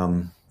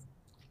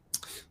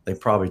 They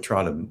probably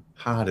try to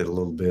hide it a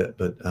little bit,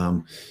 but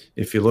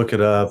if you look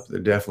it up,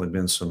 there definitely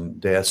been some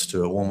deaths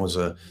to it. One was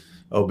a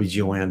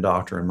OBGYN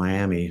doctor in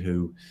Miami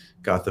who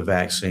got the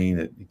vaccine.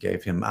 It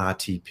gave him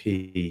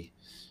ITP,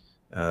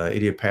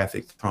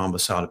 idiopathic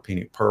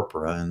thrombocytopenic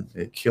purpura, and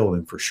it killed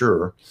him for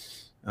sure.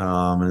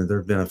 And there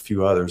have been a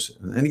few others.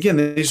 And again,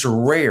 these are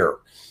rare,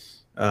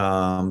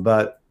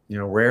 but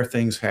rare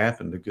things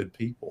happen to good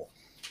people.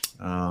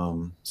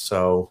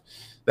 So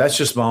that's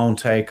just my own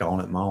take on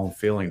it, my own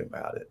feeling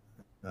about it.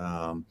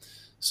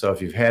 So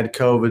if you've had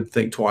COVID,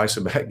 think twice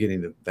about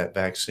getting that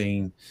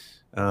vaccine.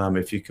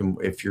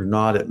 If you're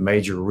not at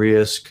major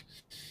risk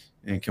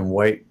and can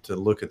wait to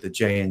look at the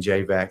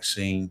J&J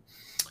vaccine.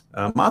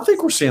 I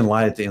think we're seeing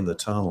light at the end of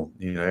the tunnel.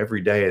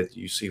 Every day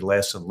you see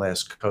less and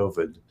less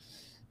COVID,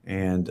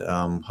 and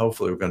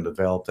hopefully we're going to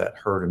develop that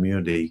herd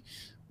immunity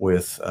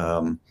with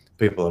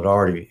people that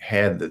already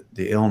had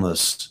the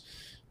illness,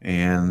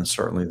 and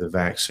certainly the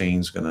vaccine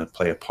is going to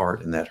play a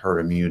part in that herd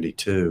immunity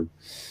too.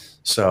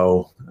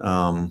 So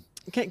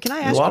can I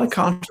ask a lot of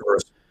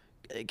controversy.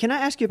 Can I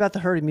ask you about the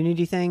herd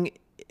immunity thing?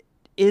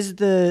 Is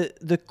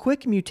the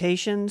quick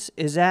mutations,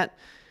 is that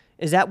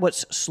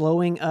what's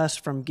slowing us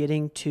from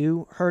getting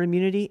to herd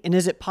immunity? And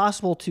is it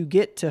possible to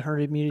get to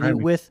herd immunity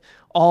with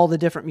all the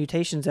different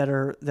mutations that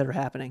are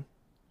happening?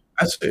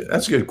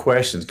 That's a good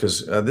question,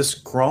 because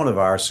this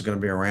coronavirus is going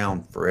to be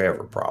around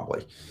forever,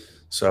 probably.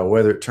 So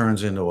whether it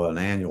turns into an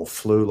annual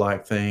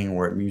flu-like thing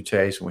where it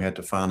mutates and we have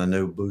to find a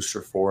new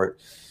booster for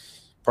it,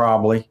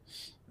 probably.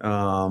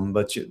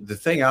 But the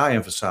thing I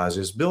emphasize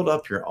is build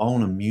up your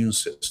own immune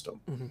system,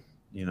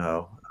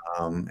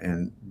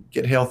 and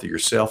get healthy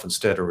yourself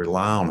instead of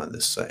relying on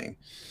this thing.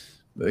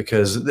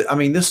 Because,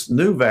 this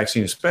new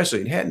vaccine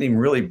especially, it hadn't even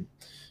really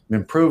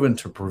been proven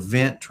to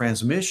prevent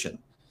transmission.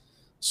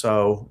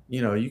 So,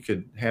 you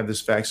could have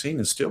this vaccine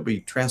and still be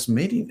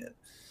transmitting it.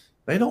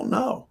 They don't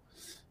know.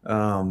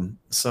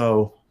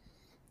 So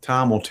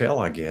time will tell,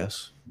 I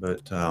guess.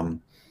 But,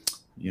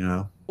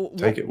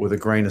 take it with a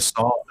grain of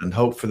salt and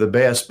hope for the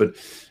best. But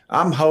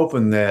I'm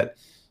hoping that,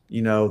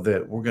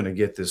 that we're going to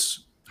get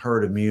this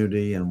herd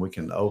immunity and we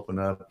can open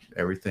up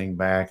everything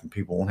back and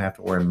people won't have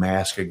to wear a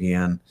mask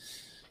again.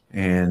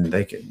 And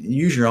they can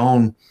use your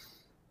own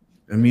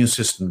immune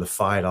system to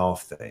fight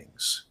off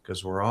things,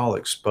 because we're all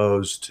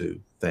exposed to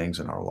things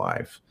in our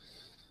life.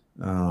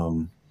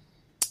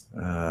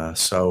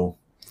 So,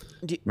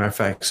 matter of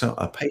fact,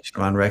 a patient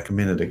of mine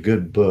recommended a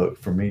good book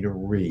for me to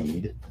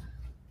read,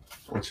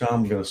 which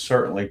I'm going to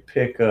certainly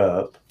pick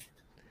up.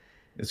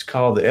 It's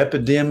called The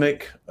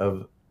Epidemic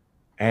of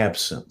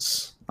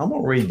Absence. I'm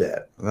going to read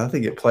that. And I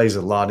think it plays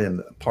a lot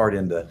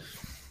into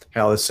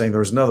how this thing,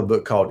 there's another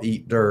book called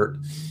Eat Dirt.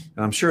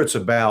 And I'm sure it's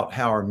about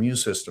how our immune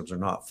systems are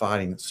not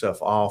fighting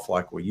stuff off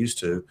like we used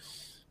to,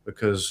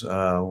 because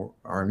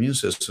our immune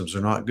systems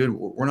are not good.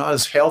 We're not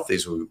as healthy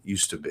as we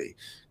used to be,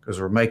 because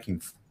we're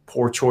making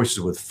poor choices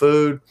with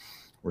food.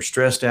 We're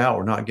stressed out.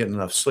 We're not getting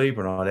enough sleep.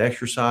 We're not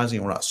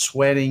exercising. We're not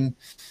sweating.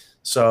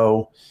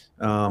 So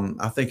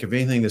I think if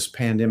anything this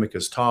pandemic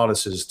has taught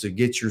us is to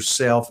get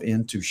yourself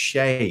into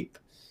shape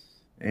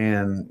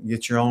and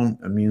get your own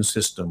immune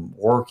system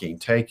working.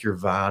 Take your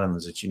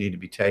vitamins that you need to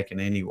be taking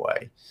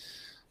anyway.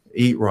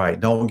 Eat right.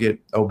 Don't get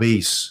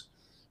obese.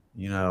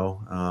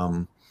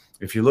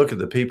 If you look at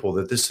the people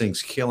that this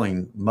thing's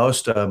killing,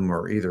 most of them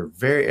are either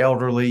very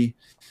elderly,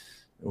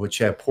 which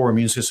have poor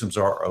immune systems,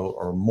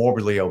 or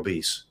morbidly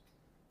obese.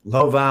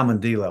 Low vitamin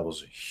D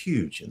levels are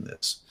huge in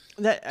this.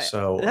 That's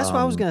what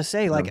I was going to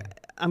say.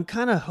 I'm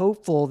kind of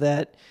hopeful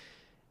that,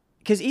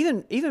 because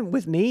even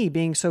with me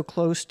being so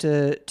close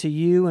to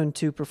you and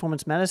to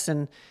performance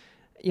medicine,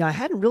 I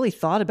hadn't really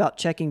thought about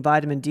checking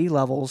vitamin D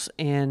levels.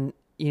 And,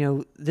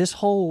 this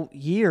whole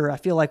year, I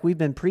feel like we've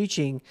been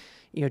preaching,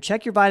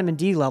 check your vitamin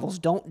D levels.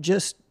 Don't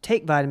just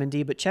take vitamin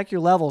D, but check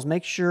your levels.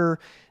 Make sure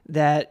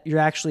that you're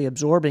actually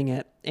absorbing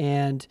it.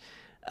 And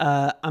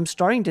I'm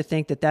starting to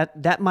think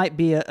that might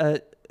be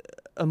a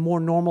more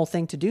normal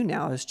thing to do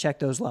now, is check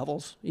those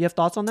levels. You have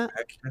thoughts on that?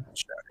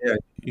 Yeah,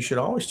 you should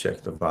always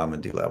check the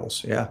vitamin D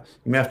levels. Yeah,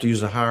 you may have to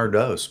use a higher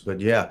dose, but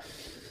yeah,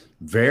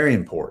 very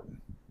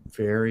important.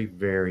 Very,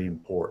 very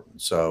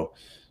important. So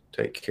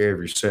take care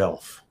of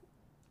yourself.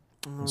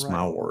 That's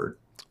my word.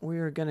 We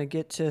are going to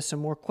get to some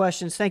more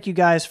questions. Thank you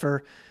guys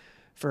for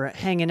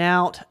hanging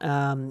out.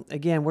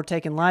 Again, we're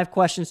taking live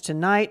questions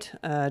tonight,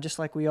 just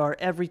like we are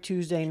every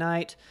Tuesday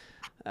night.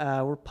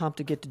 We're pumped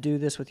to get to do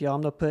this with y'all.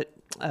 I'm going to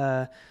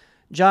put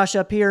Josh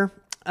up here.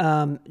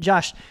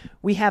 Josh,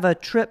 we have a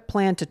trip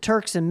planned to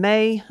Turks in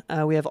May.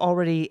 We have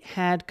already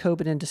had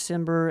COVID in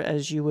December,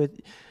 as you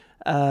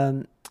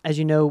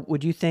know.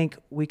 Would you think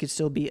we could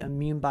still be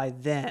immune by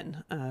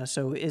then?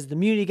 So is the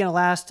immunity going to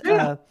last?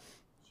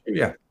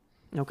 Yeah.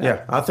 Okay.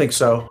 Yeah, I think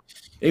so.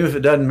 Even if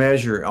it doesn't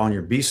measure on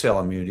your B cell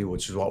immunity,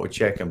 which is what we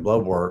check in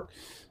blood work,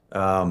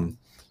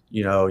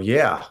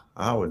 yeah,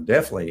 I would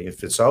definitely,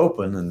 if it's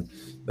open and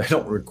they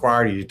don't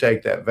require you to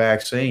take that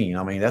vaccine.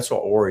 That's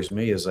what worries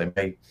me, is they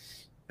may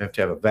have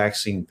to have a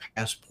vaccine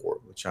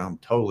passport, which I'm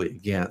totally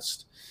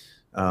against.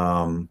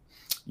 I'll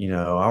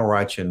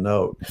write you a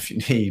note if you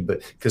need,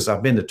 but because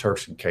I've been to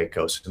Turks and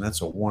Caicos, and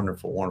that's a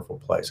wonderful, wonderful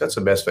place. That's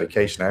the best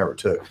vacation I ever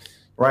took.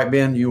 Right,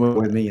 Ben? You went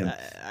with me, and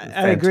I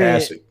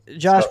fantastic. Agree.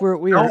 Josh, so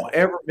we don't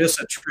ever miss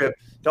a trip.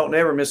 Don't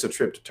ever miss a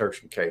trip to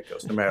Turks and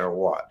Caicos, no matter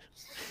what.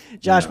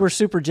 Josh, we're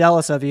super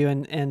jealous of you,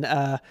 and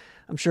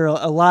I'm sure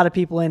a lot of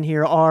people in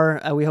here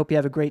are. We hope you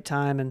have a great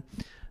time, and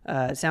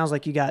it sounds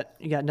like you got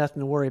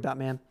nothing to worry about,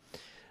 man.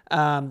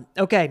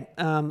 Okay,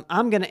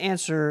 I'm going to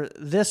answer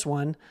this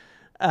one.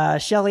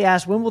 Shelly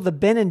asked, when will the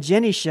Ben and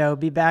Jenny show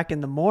be back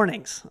in the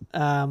mornings?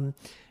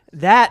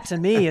 That to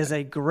me is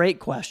a great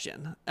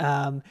question.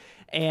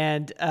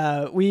 And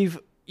we've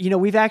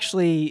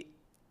actually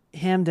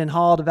hemmed and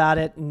hawed about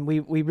it, and we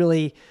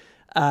really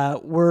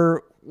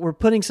we're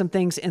putting some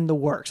things in the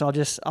works.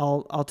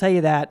 I'll tell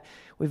you that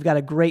we've got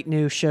a great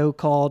new show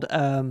called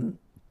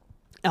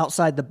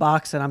Outside the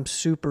Box that I'm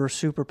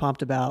super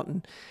pumped about,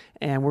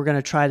 and we're going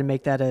to try to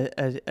make that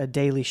a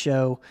daily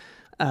show.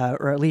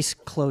 Or at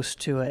least close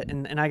to it.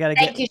 And I got to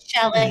Thank you,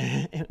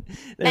 Shelley.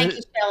 Thank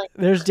you, Shelley.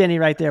 There's Jenny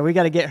right there. We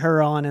got to get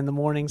her on in the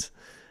mornings.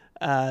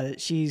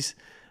 She's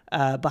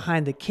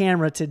behind the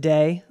camera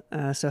today.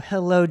 So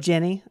hello,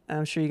 Jenny.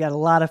 I'm sure you got a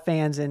lot of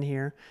fans in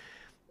here.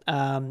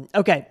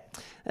 Okay,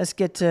 let's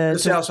get to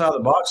this outside the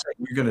box thing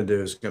you're going to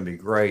do is going to be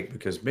great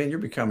because, Ben, you're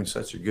becoming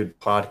such a good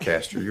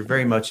podcaster. You're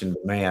very much in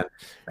demand.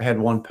 I had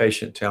one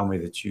patient tell me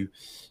that you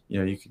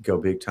could go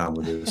big time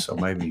with this, so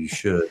maybe you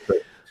should. But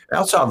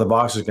Outside the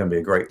Box is going to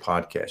be a great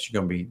podcast.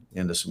 You're going to be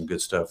into some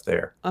good stuff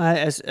there.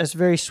 That's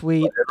very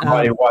sweet.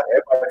 Everybody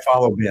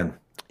follow Ben.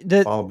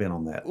 Follow Ben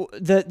on that.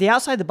 The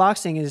Outside the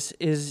Box thing is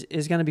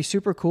going to be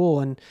super cool.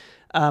 And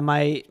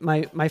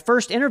my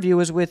first interview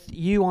was with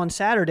you on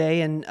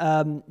Saturday,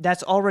 and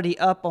that's already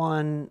up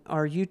on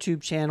our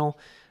YouTube channel.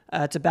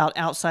 It's about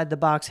Outside the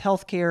Box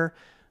healthcare.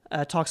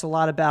 Talks a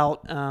lot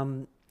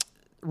about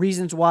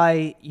reasons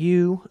why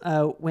you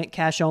went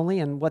cash only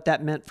and what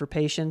that meant for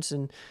patients,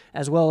 and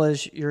as well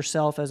as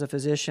yourself as a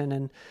physician.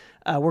 And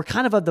we're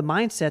kind of the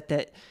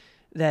mindset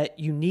that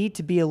you need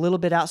to be a little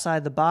bit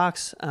outside the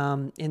box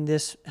in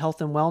this health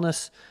and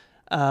wellness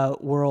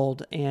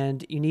world,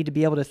 and you need to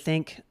be able to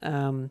think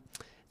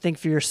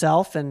for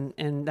yourself,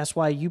 and that's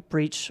why you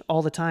preach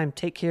all the time: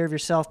 take care of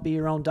yourself, be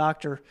your own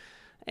doctor,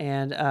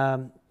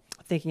 and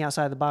thinking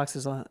outside the box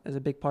is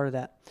a big part of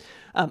that.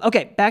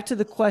 Okay, back to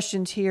the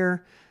questions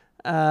here.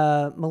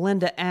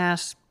 Melinda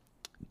asks,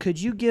 could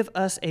you give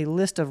us a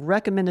list of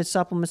recommended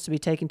supplements to be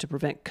taken to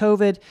prevent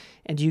COVID,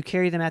 and do you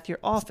carry them at your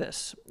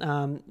office?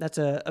 That's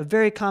a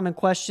very common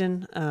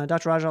question.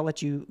 Dr. Roger, I'll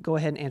let you go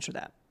ahead and answer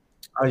that.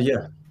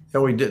 Yeah,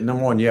 we did.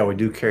 Number one, we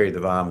do carry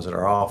the vitamins at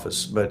our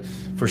office, but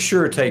for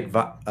sure take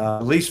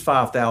at least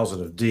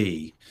 5,000 of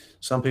D.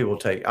 Some people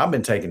I've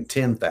been taking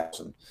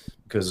 10,000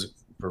 because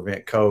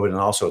prevent COVID, and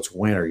also it's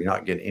winter. You're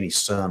not getting any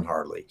sun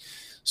hardly.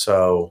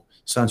 So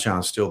sunshine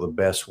is still the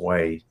best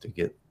way to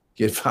get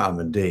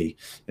vitamin D.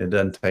 It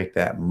doesn't take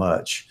that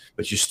much,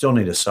 but you still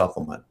need a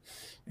supplement.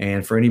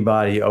 And for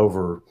anybody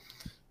over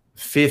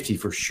 50,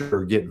 for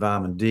sure, get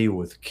vitamin D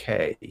with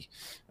K.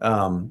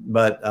 So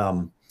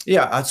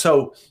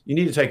you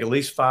need to take at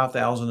least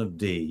 5,000 of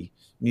D.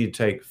 You need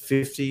to take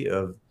 50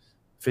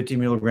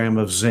 milligram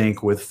of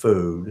zinc with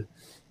food.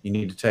 You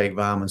need to take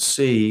vitamin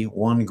C,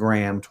 1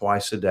 gram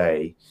twice a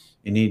day.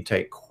 You need to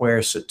take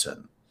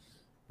quercetin.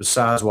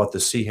 Besides what the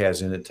C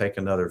has in it, take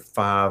another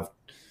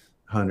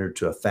 500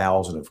 to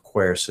 1,000 of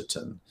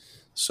quercetin.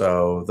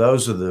 So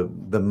those are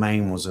the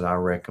main ones that I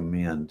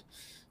recommend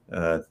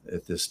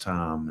at this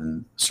time,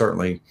 and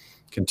certainly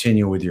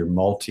continue with your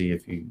multi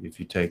if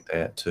you take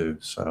that too.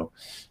 So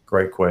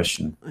great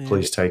question.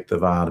 Please take the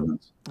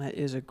vitamins. That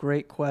is a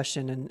great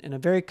question and a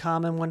very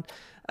common one.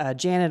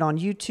 Janet on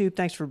YouTube,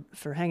 thanks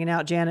for hanging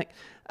out, Janet.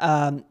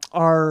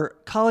 Are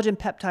collagen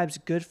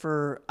peptides good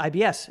for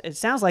IBS? It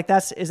sounds like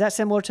is that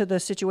similar to the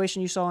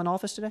situation you saw in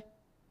office today?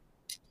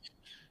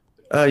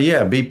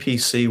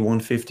 BPC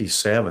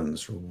 157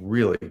 is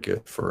really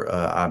good for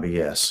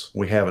IBS.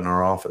 We have in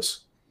our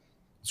office.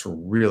 It's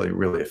really,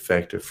 really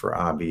effective for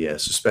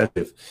IBS,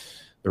 especially if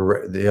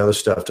the other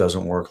stuff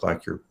doesn't work,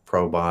 like your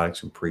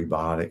probiotics and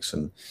prebiotics.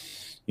 And,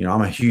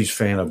 I'm a huge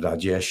fan of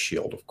Digest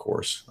Shield, of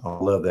course. I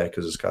love that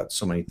because it's got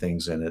so many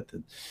things in it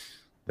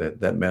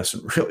that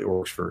medicine really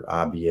works for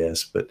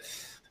IBS.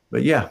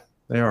 But yeah,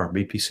 they are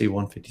BPC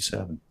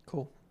 157.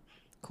 Cool.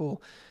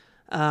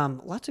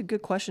 Lots of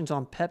good questions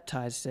on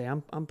peptides today.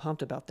 I'm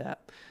pumped about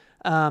that.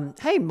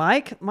 Hey,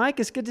 Mike,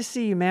 it's good to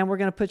see you, man. We're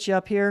going to put you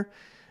up here.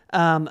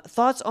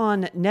 Thoughts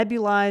on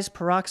nebulized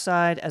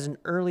peroxide as an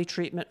early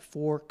treatment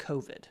for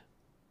COVID?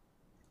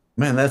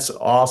 Man, that's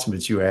awesome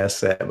that you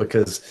asked that,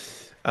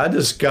 because I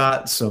just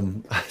got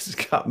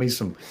me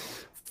some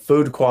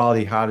food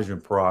quality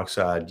hydrogen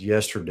peroxide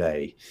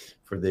yesterday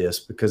for this,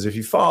 because if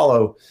you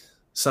follow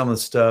some of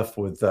the stuff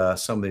with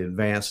some of the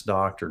advanced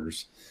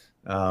doctors,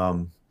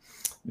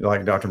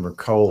 like Dr.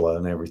 Mercola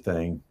and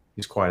everything,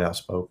 he's quite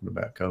outspoken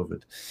about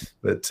COVID,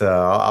 but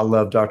I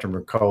love Dr.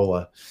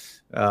 Mercola.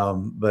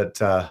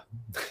 But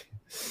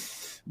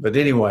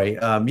anyway,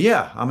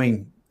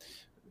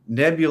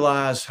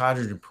 nebulized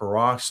hydrogen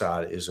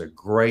peroxide is a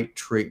great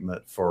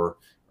treatment for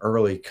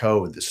early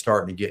COVID that's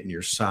starting to get in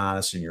your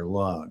sinus and your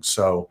lungs.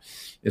 So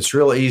it's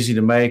real easy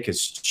to make.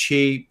 It's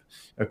cheap.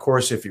 Of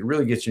course, if it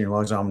really gets in your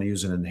lungs, I'm going to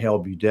use an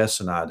inhaled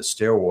budesonide, a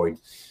steroid.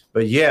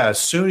 But yeah, as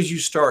soon as you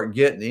start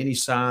getting any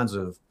signs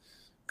of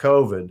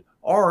COVID,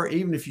 or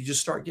even if you just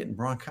start getting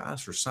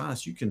bronchitis or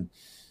sinus, you can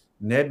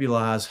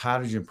nebulize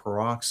hydrogen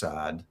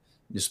peroxide.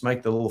 Just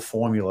make the little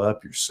formula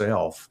up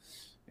yourself.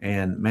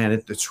 And man,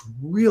 it's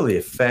really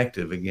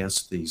effective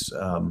against these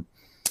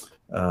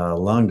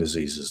lung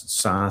diseases,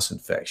 sinus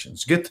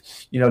infections.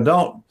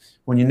 Don't,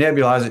 when you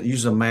nebulize it,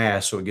 use a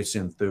mask so it gets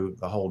in through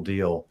the whole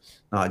deal,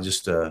 not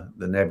just the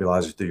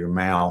nebulizer through your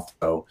mouth.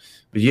 So,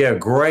 but yeah,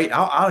 great.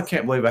 I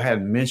can't believe I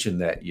hadn't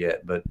mentioned that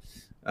yet, but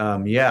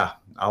yeah,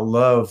 I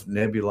love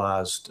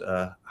nebulized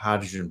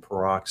hydrogen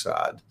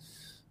peroxide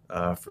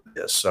for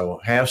this. So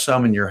have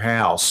some in your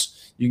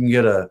house. You can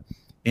get a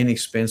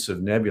inexpensive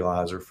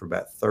nebulizer for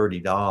about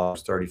 $30,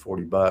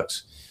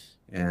 $40.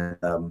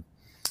 And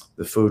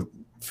the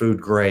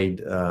food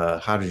grade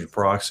hydrogen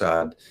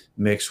peroxide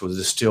mixed with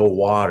distilled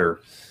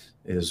water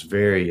is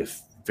very,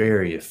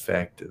 very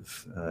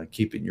effective.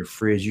 Keep it in your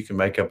fridge. You can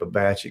make up a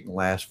batch. It can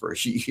last for a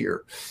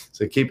year.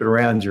 So keep it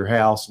around your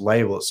house,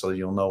 label it so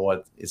you'll know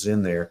what is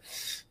in there.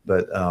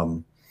 But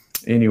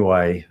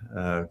anyway,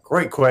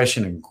 great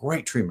question and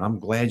great treatment. I'm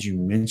glad you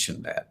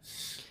mentioned that.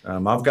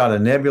 I've got a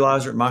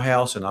nebulizer at my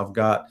house, and I've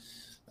got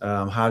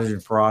hydrogen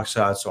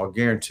peroxide. So I'll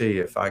guarantee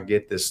you, if I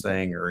get this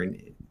thing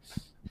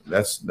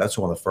that's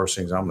one of the first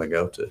things I'm going to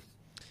go to.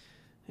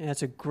 Yeah,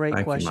 that's a great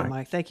question,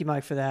 Mike. Thank you,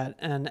 Mike, for that.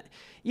 And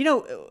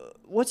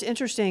what's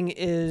interesting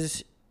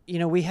is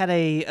we had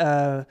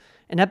an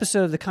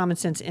episode of the Common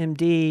Sense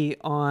MD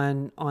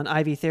on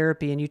IV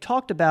therapy, and you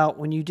talked about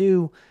when you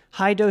do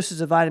high doses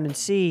of vitamin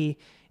C,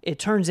 it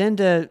turns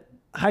into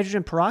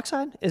hydrogen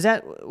peroxide. Was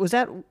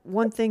that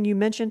one thing you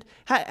mentioned?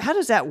 How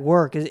does that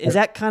work? Is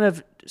that kind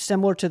of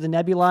similar to the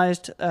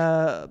nebulized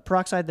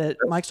peroxide that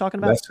Mike's talking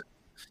about?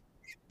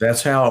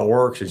 That's how it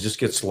works. It just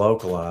gets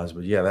localized.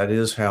 But yeah, that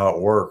is how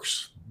it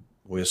works,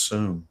 we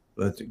assume.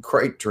 But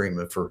great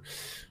treatment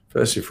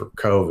especially for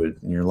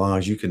COVID in your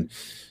lungs. You can,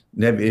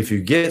 if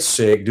you get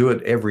sick, do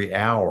it every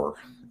hour,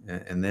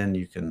 and then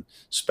you can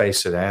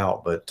space it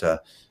out. But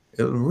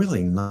it'll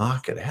really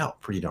knock it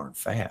out pretty darn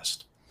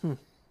fast.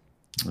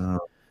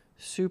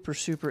 Super,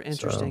 super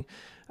interesting.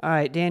 All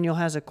right, Daniel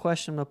has a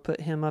question. I'll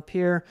put him up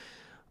here.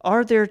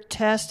 Are there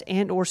tests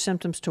and or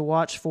symptoms to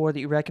watch for that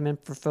you recommend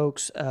for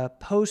folks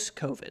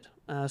post-COVID?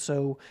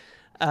 So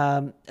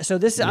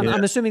this, yeah.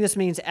 I'm assuming this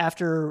means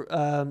after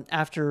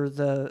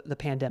the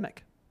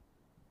pandemic.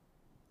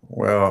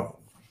 Well,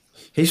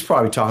 he's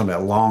probably talking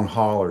about long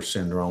hauler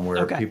syndrome,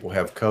 where people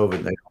have COVID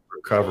and they don't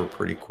recover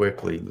pretty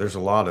quickly. There's a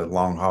lot of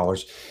long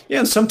haulers. Yeah,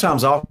 and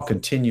sometimes I'll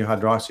continue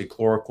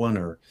hydroxychloroquine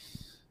or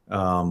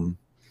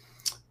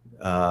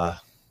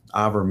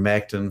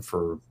ivermectin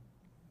for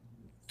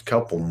a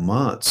couple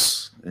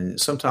months, and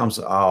sometimes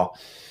I'll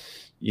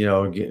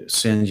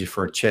send you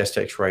for a chest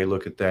x-ray,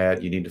 look at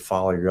that. You need to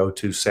follow your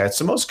O2 sats.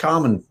 The most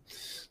common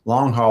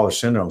long hauler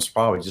syndrome is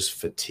probably just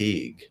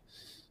fatigue.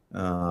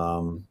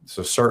 So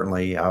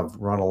certainly I've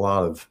run a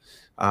lot of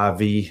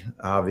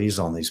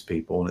IVs on these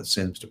people, and it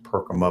seems to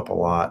perk them up a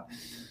lot.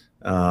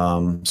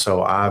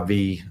 So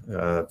IV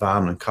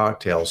vitamin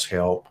cocktails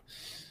help,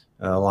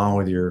 along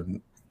with your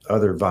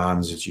other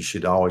vitamins that you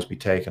should always be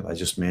taking, I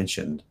just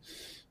mentioned,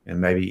 and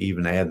maybe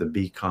even add the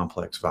B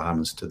complex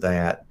vitamins to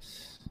that.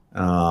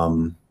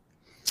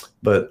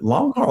 But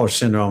long hauler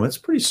syndrome, it's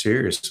pretty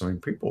serious. I mean,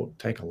 people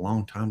take a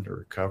long time to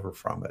recover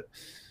from it.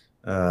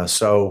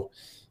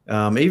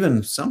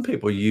 Even some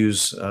people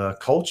use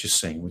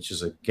colchicine, which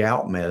is a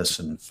gout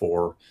medicine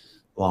for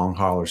long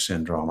hauler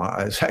syndrome.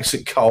 I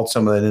actually called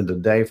some of that in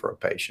today for a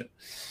patient.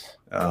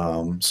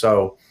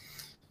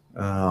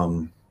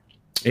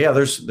 Yeah,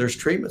 there's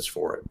treatments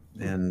for it,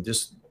 and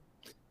just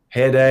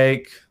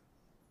headache,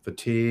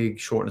 fatigue,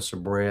 shortness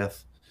of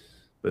breath,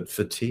 but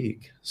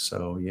fatigue.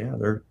 So yeah,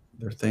 they're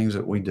things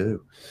that we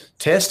do.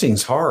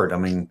 Testing's hard. I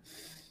mean,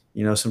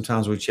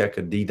 sometimes we check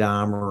a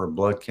D-dimer or a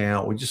blood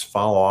count. We just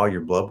follow all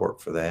your blood work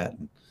for that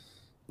and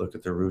look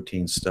at the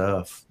routine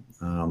stuff.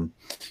 And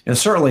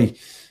certainly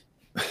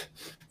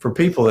for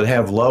people that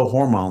have low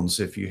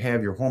hormones, if you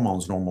have your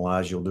hormones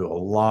normalized, you'll do a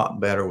lot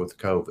better with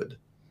COVID.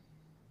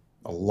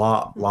 A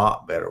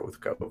lot better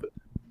with COVID.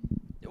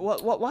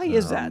 Why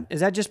is that? Is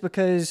that just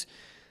because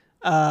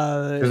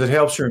it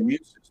helps your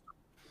immune system.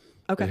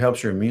 Okay. It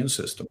helps your immune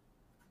system.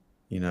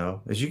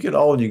 As you get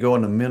old and you go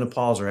into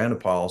menopause or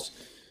andropause,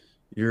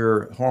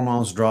 your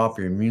hormones drop,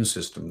 your immune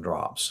system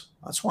drops.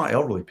 That's why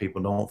elderly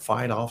people don't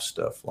fight off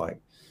stuff like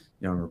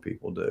younger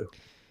people do.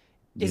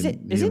 Is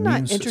it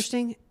not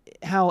interesting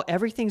how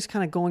everything's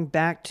kind of going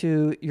back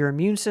to your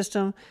immune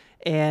system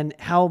and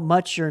how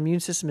much your immune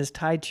system is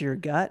tied to your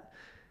gut?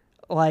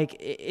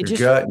 Like your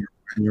gut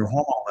and your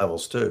hormone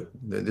levels too.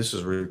 This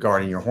is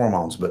regarding your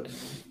hormones, but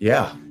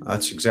yeah,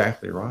 that's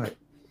exactly right.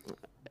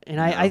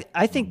 And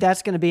I think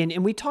that's going to be,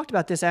 and we talked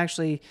about this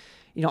actually,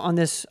 on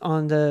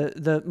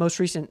the most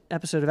recent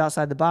episode of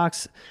Outside the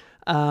Box,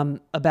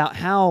 about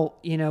how,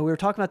 we were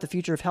talking about the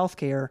future of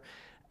healthcare,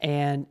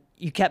 and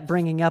you kept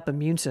bringing up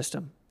immune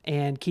system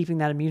and keeping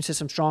that immune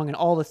system strong and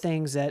all the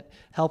things that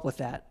help with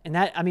that. And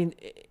that, I mean,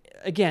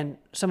 again,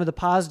 some of the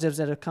positives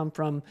that have come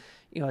from,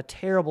 a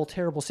terrible,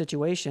 terrible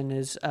situation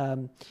is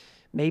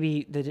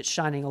maybe that it's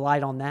shining a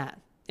light on that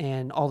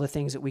and all the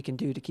things that we can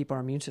do to keep our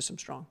immune system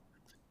strong.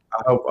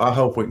 I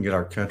hope we can get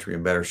our country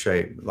in better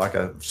shape. Like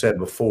I said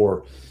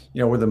before,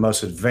 we're the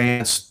most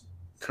advanced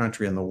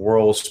country in the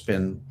world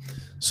spend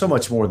so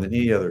much more than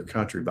any other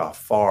country by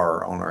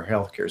far on our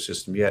healthcare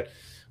system. Yet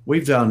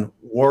we've done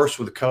worse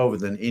with COVID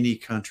than any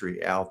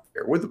country out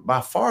there. We're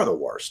by far the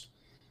worst.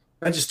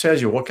 That just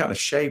tells you what kind of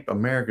shape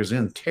America's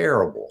in.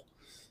 Terrible,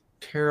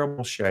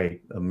 terrible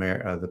shape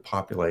the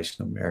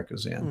population of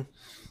America's in.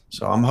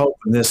 So I'm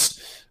hoping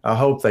I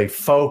hope they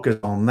focus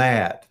on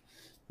that,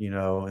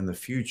 in the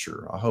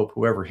future. I hope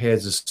whoever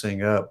heads this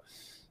thing up,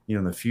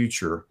 in the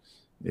future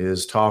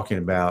is talking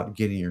about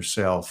getting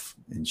yourself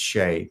in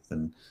shape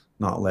and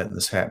not letting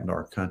this happen to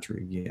our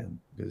country again,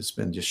 because it's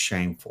been just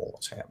shameful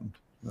what's happened.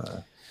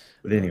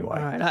 But anyway.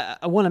 All right.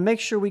 I want to make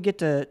sure we get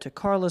to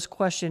Carla's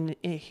question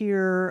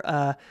here.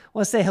 I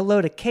want to say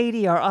hello to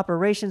Katie, our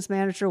operations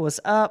manager.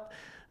 What's up?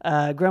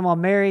 Grandma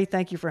Mary,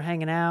 thank you for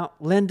hanging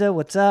out. Linda,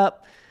 what's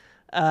up?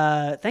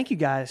 Thank you,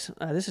 guys.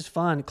 This is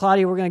fun.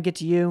 Claudia, we're going to get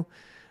to you.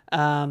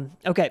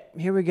 Okay,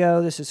 here we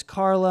go. This is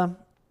Carla.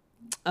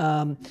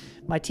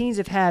 My teens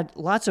have had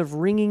lots of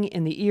ringing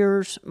in the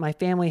ears. My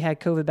family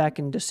had COVID back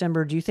in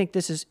December. Do you think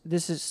this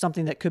is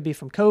something that could be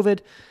from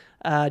COVID?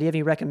 Do you have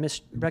any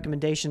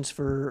recommendations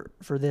for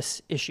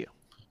this issue?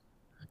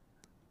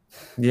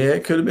 Yeah,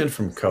 it could have been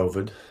from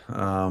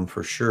COVID,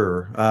 for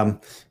sure.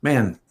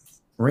 Man,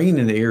 ringing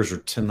in the ears or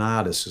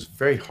tinnitus is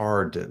very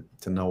hard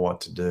to know what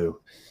to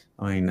do.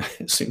 I mean,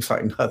 it seems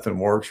like nothing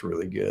works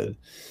really good.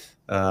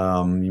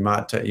 You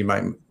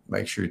might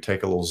make sure you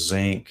take a little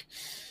zinc,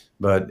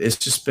 but it's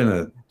just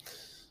been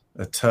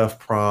a tough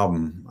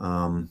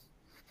problem.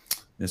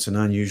 It's an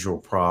unusual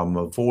problem.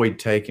 Avoid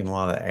taking a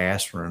lot of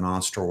aspirin and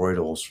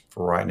nonsteroidals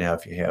for right now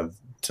if you have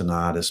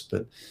tinnitus.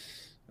 But,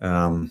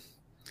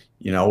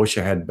 I wish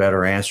I had a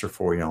better answer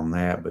for you on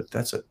that, but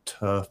that's a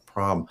tough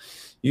problem.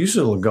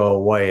 Usually it'll go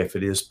away if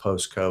it is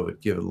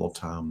post-COVID. Give it a little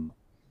time.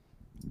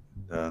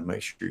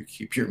 Make sure you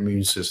keep your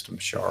immune system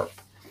sharp.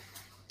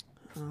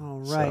 All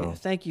right. So,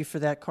 thank you for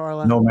that,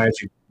 Carla. No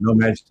magic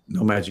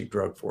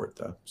drug for it,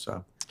 though.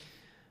 So.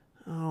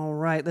 All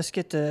right, let's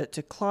get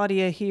to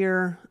Claudia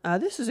here.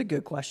 This is a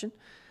good question.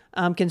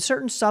 Can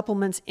certain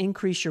supplements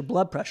increase your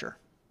blood pressure?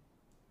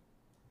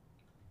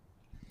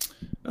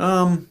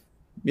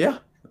 Yeah.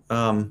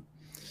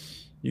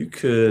 You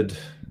could,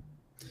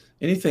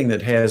 anything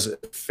that has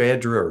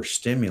ephedra or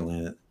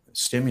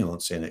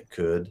stimulants in it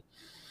could.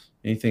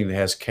 Anything that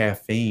has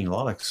caffeine, a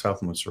lot of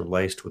supplements are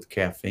laced with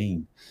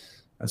caffeine.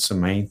 That's the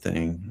main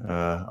thing.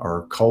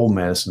 Our cold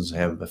medicines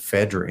have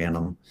ephedra in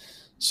them.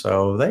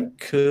 So they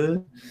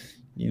could.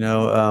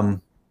 I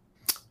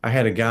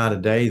had a guy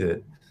today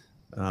that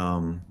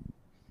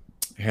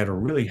had a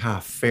really high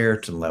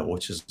ferritin level,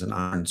 which is an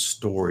iron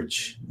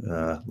storage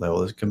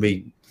level. It can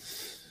be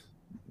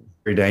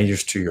very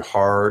dangerous to your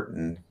heart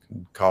and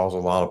can cause a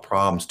lot of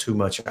problems. Too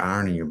much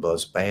iron in your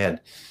blood's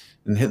bad.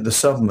 And the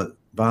supplement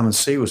vitamin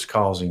C was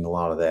causing a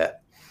lot of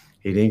that.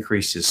 He'd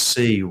increased his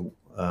C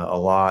a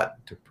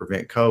lot to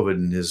prevent COVID,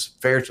 and his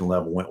ferritin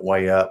level went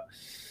way up.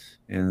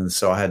 And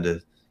so I had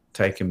to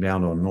take him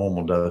down to a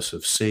normal dose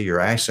of C, or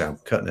actually I'm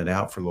cutting it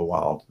out for a little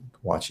while to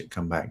watch it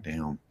come back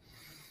down.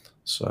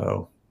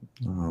 So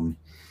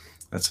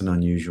that's an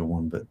unusual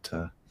one, but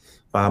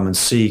vitamin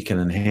C can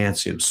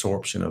enhance the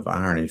absorption of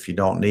iron. If you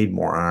don't need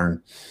more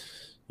iron,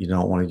 you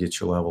don't want to get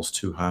your levels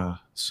too high.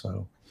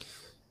 So,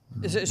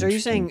 so are you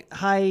saying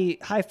high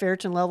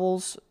ferritin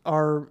levels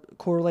are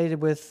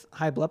correlated with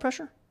high blood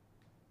pressure?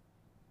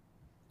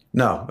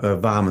 No,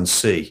 vitamin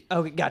C.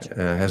 Oh, gotcha.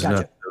 Has gotcha.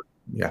 enough.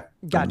 Yeah,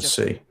 vitamin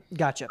C.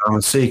 Gotcha.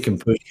 Vitamin C can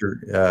push your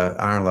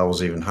iron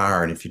levels even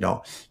higher, and if you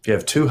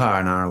have too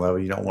high an iron level,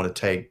 you don't want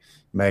to take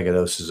mega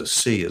doses of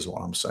C, is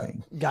what I'm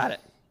saying. Got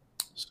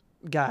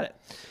it.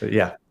 But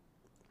yeah.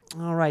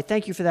 All right.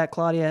 Thank you for that,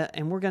 Claudia.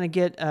 And we're going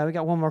to we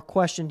got one more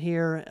question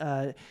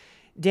here.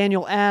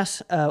 Daniel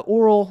asks,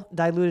 oral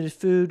diluted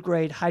food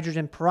grade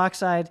hydrogen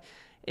peroxide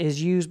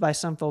is used by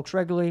some folks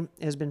regularly.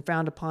 It has been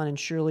frowned upon, and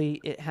surely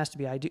it has to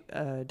be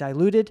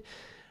diluted.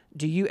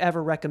 Do you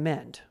ever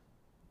recommend?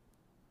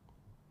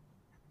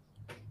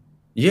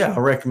 Yeah, I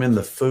recommend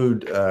the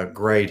food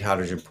grade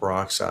hydrogen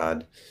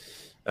peroxide.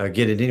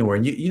 Get it anywhere.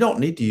 And you don't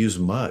need to use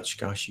much.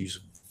 Gosh, use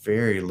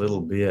very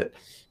little bit.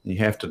 You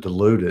have to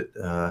dilute it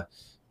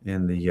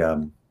in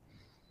the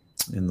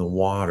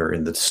water,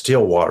 in the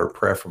still water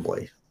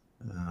preferably.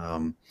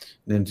 And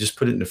then just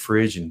put it in the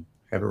fridge and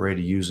have it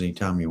ready to use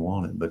anytime you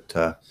want it. But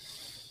I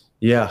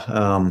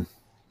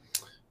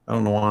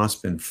don't know why it's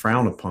been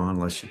frowned upon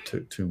unless you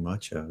took too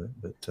much of it.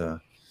 But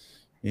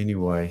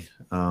anyway,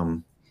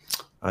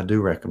 I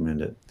do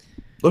recommend it.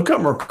 Look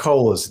up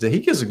Mercola's. He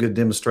gives a good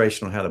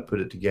demonstration on how to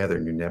put it together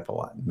in your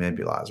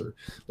nebulizer.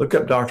 Look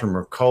up Dr.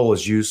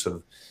 Mercola's use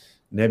of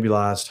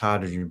nebulized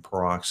hydrogen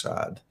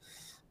peroxide.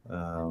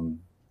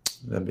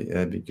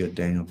 That'd be good,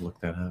 Daniel, to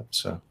look that up.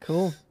 So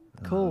cool.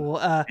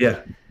 Yeah.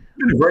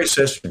 Great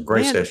session.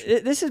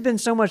 This has been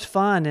so much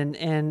fun,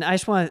 and I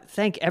just want to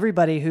thank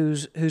everybody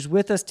who's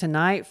with us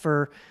tonight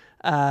for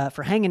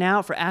hanging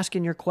out, for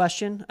asking your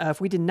question.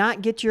 If we did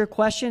not get to your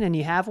question and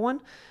you have one,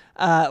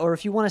 or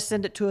if you want to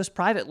send it to us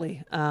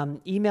privately,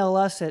 email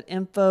us at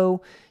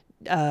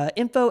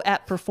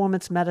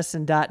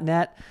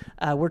info@performancemedicine.net.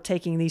 We're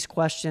taking these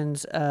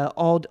questions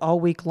all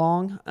week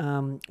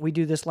long. We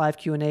do this live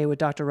Q&A with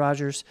Dr.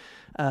 Rogers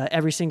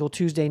every single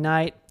Tuesday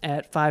night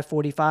at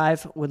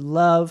 5:45. Would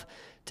love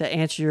to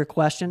answer your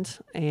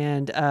questions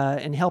and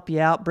help you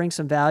out, bring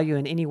some value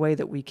in any way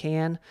that we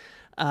can.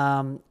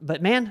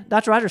 But man,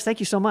 Dr. Rogers, thank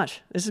you so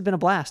much. This has been a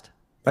blast.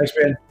 Thanks,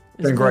 Ben.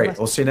 It's been great.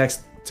 We'll see you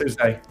next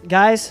Tuesday.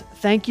 Guys,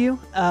 thank you.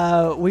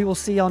 We will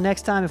see y'all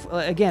next time.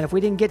 If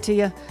we didn't get to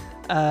you,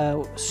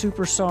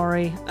 super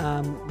sorry.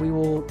 We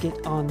will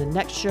get on the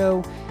next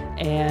show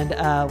and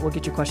we'll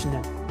get your question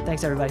then.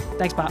 Thanks, everybody.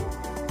 Thanks, Pop.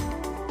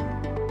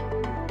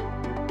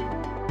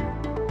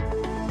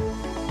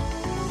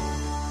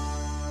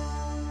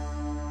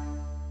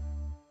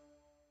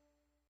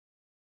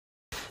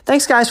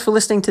 Thanks, guys, for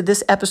listening to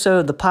this episode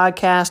of the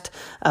podcast.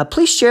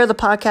 Please share the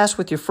podcast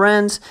with your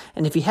friends.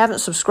 And if you haven't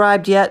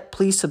subscribed yet,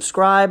 please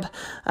subscribe.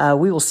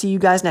 We will see you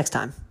guys next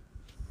time.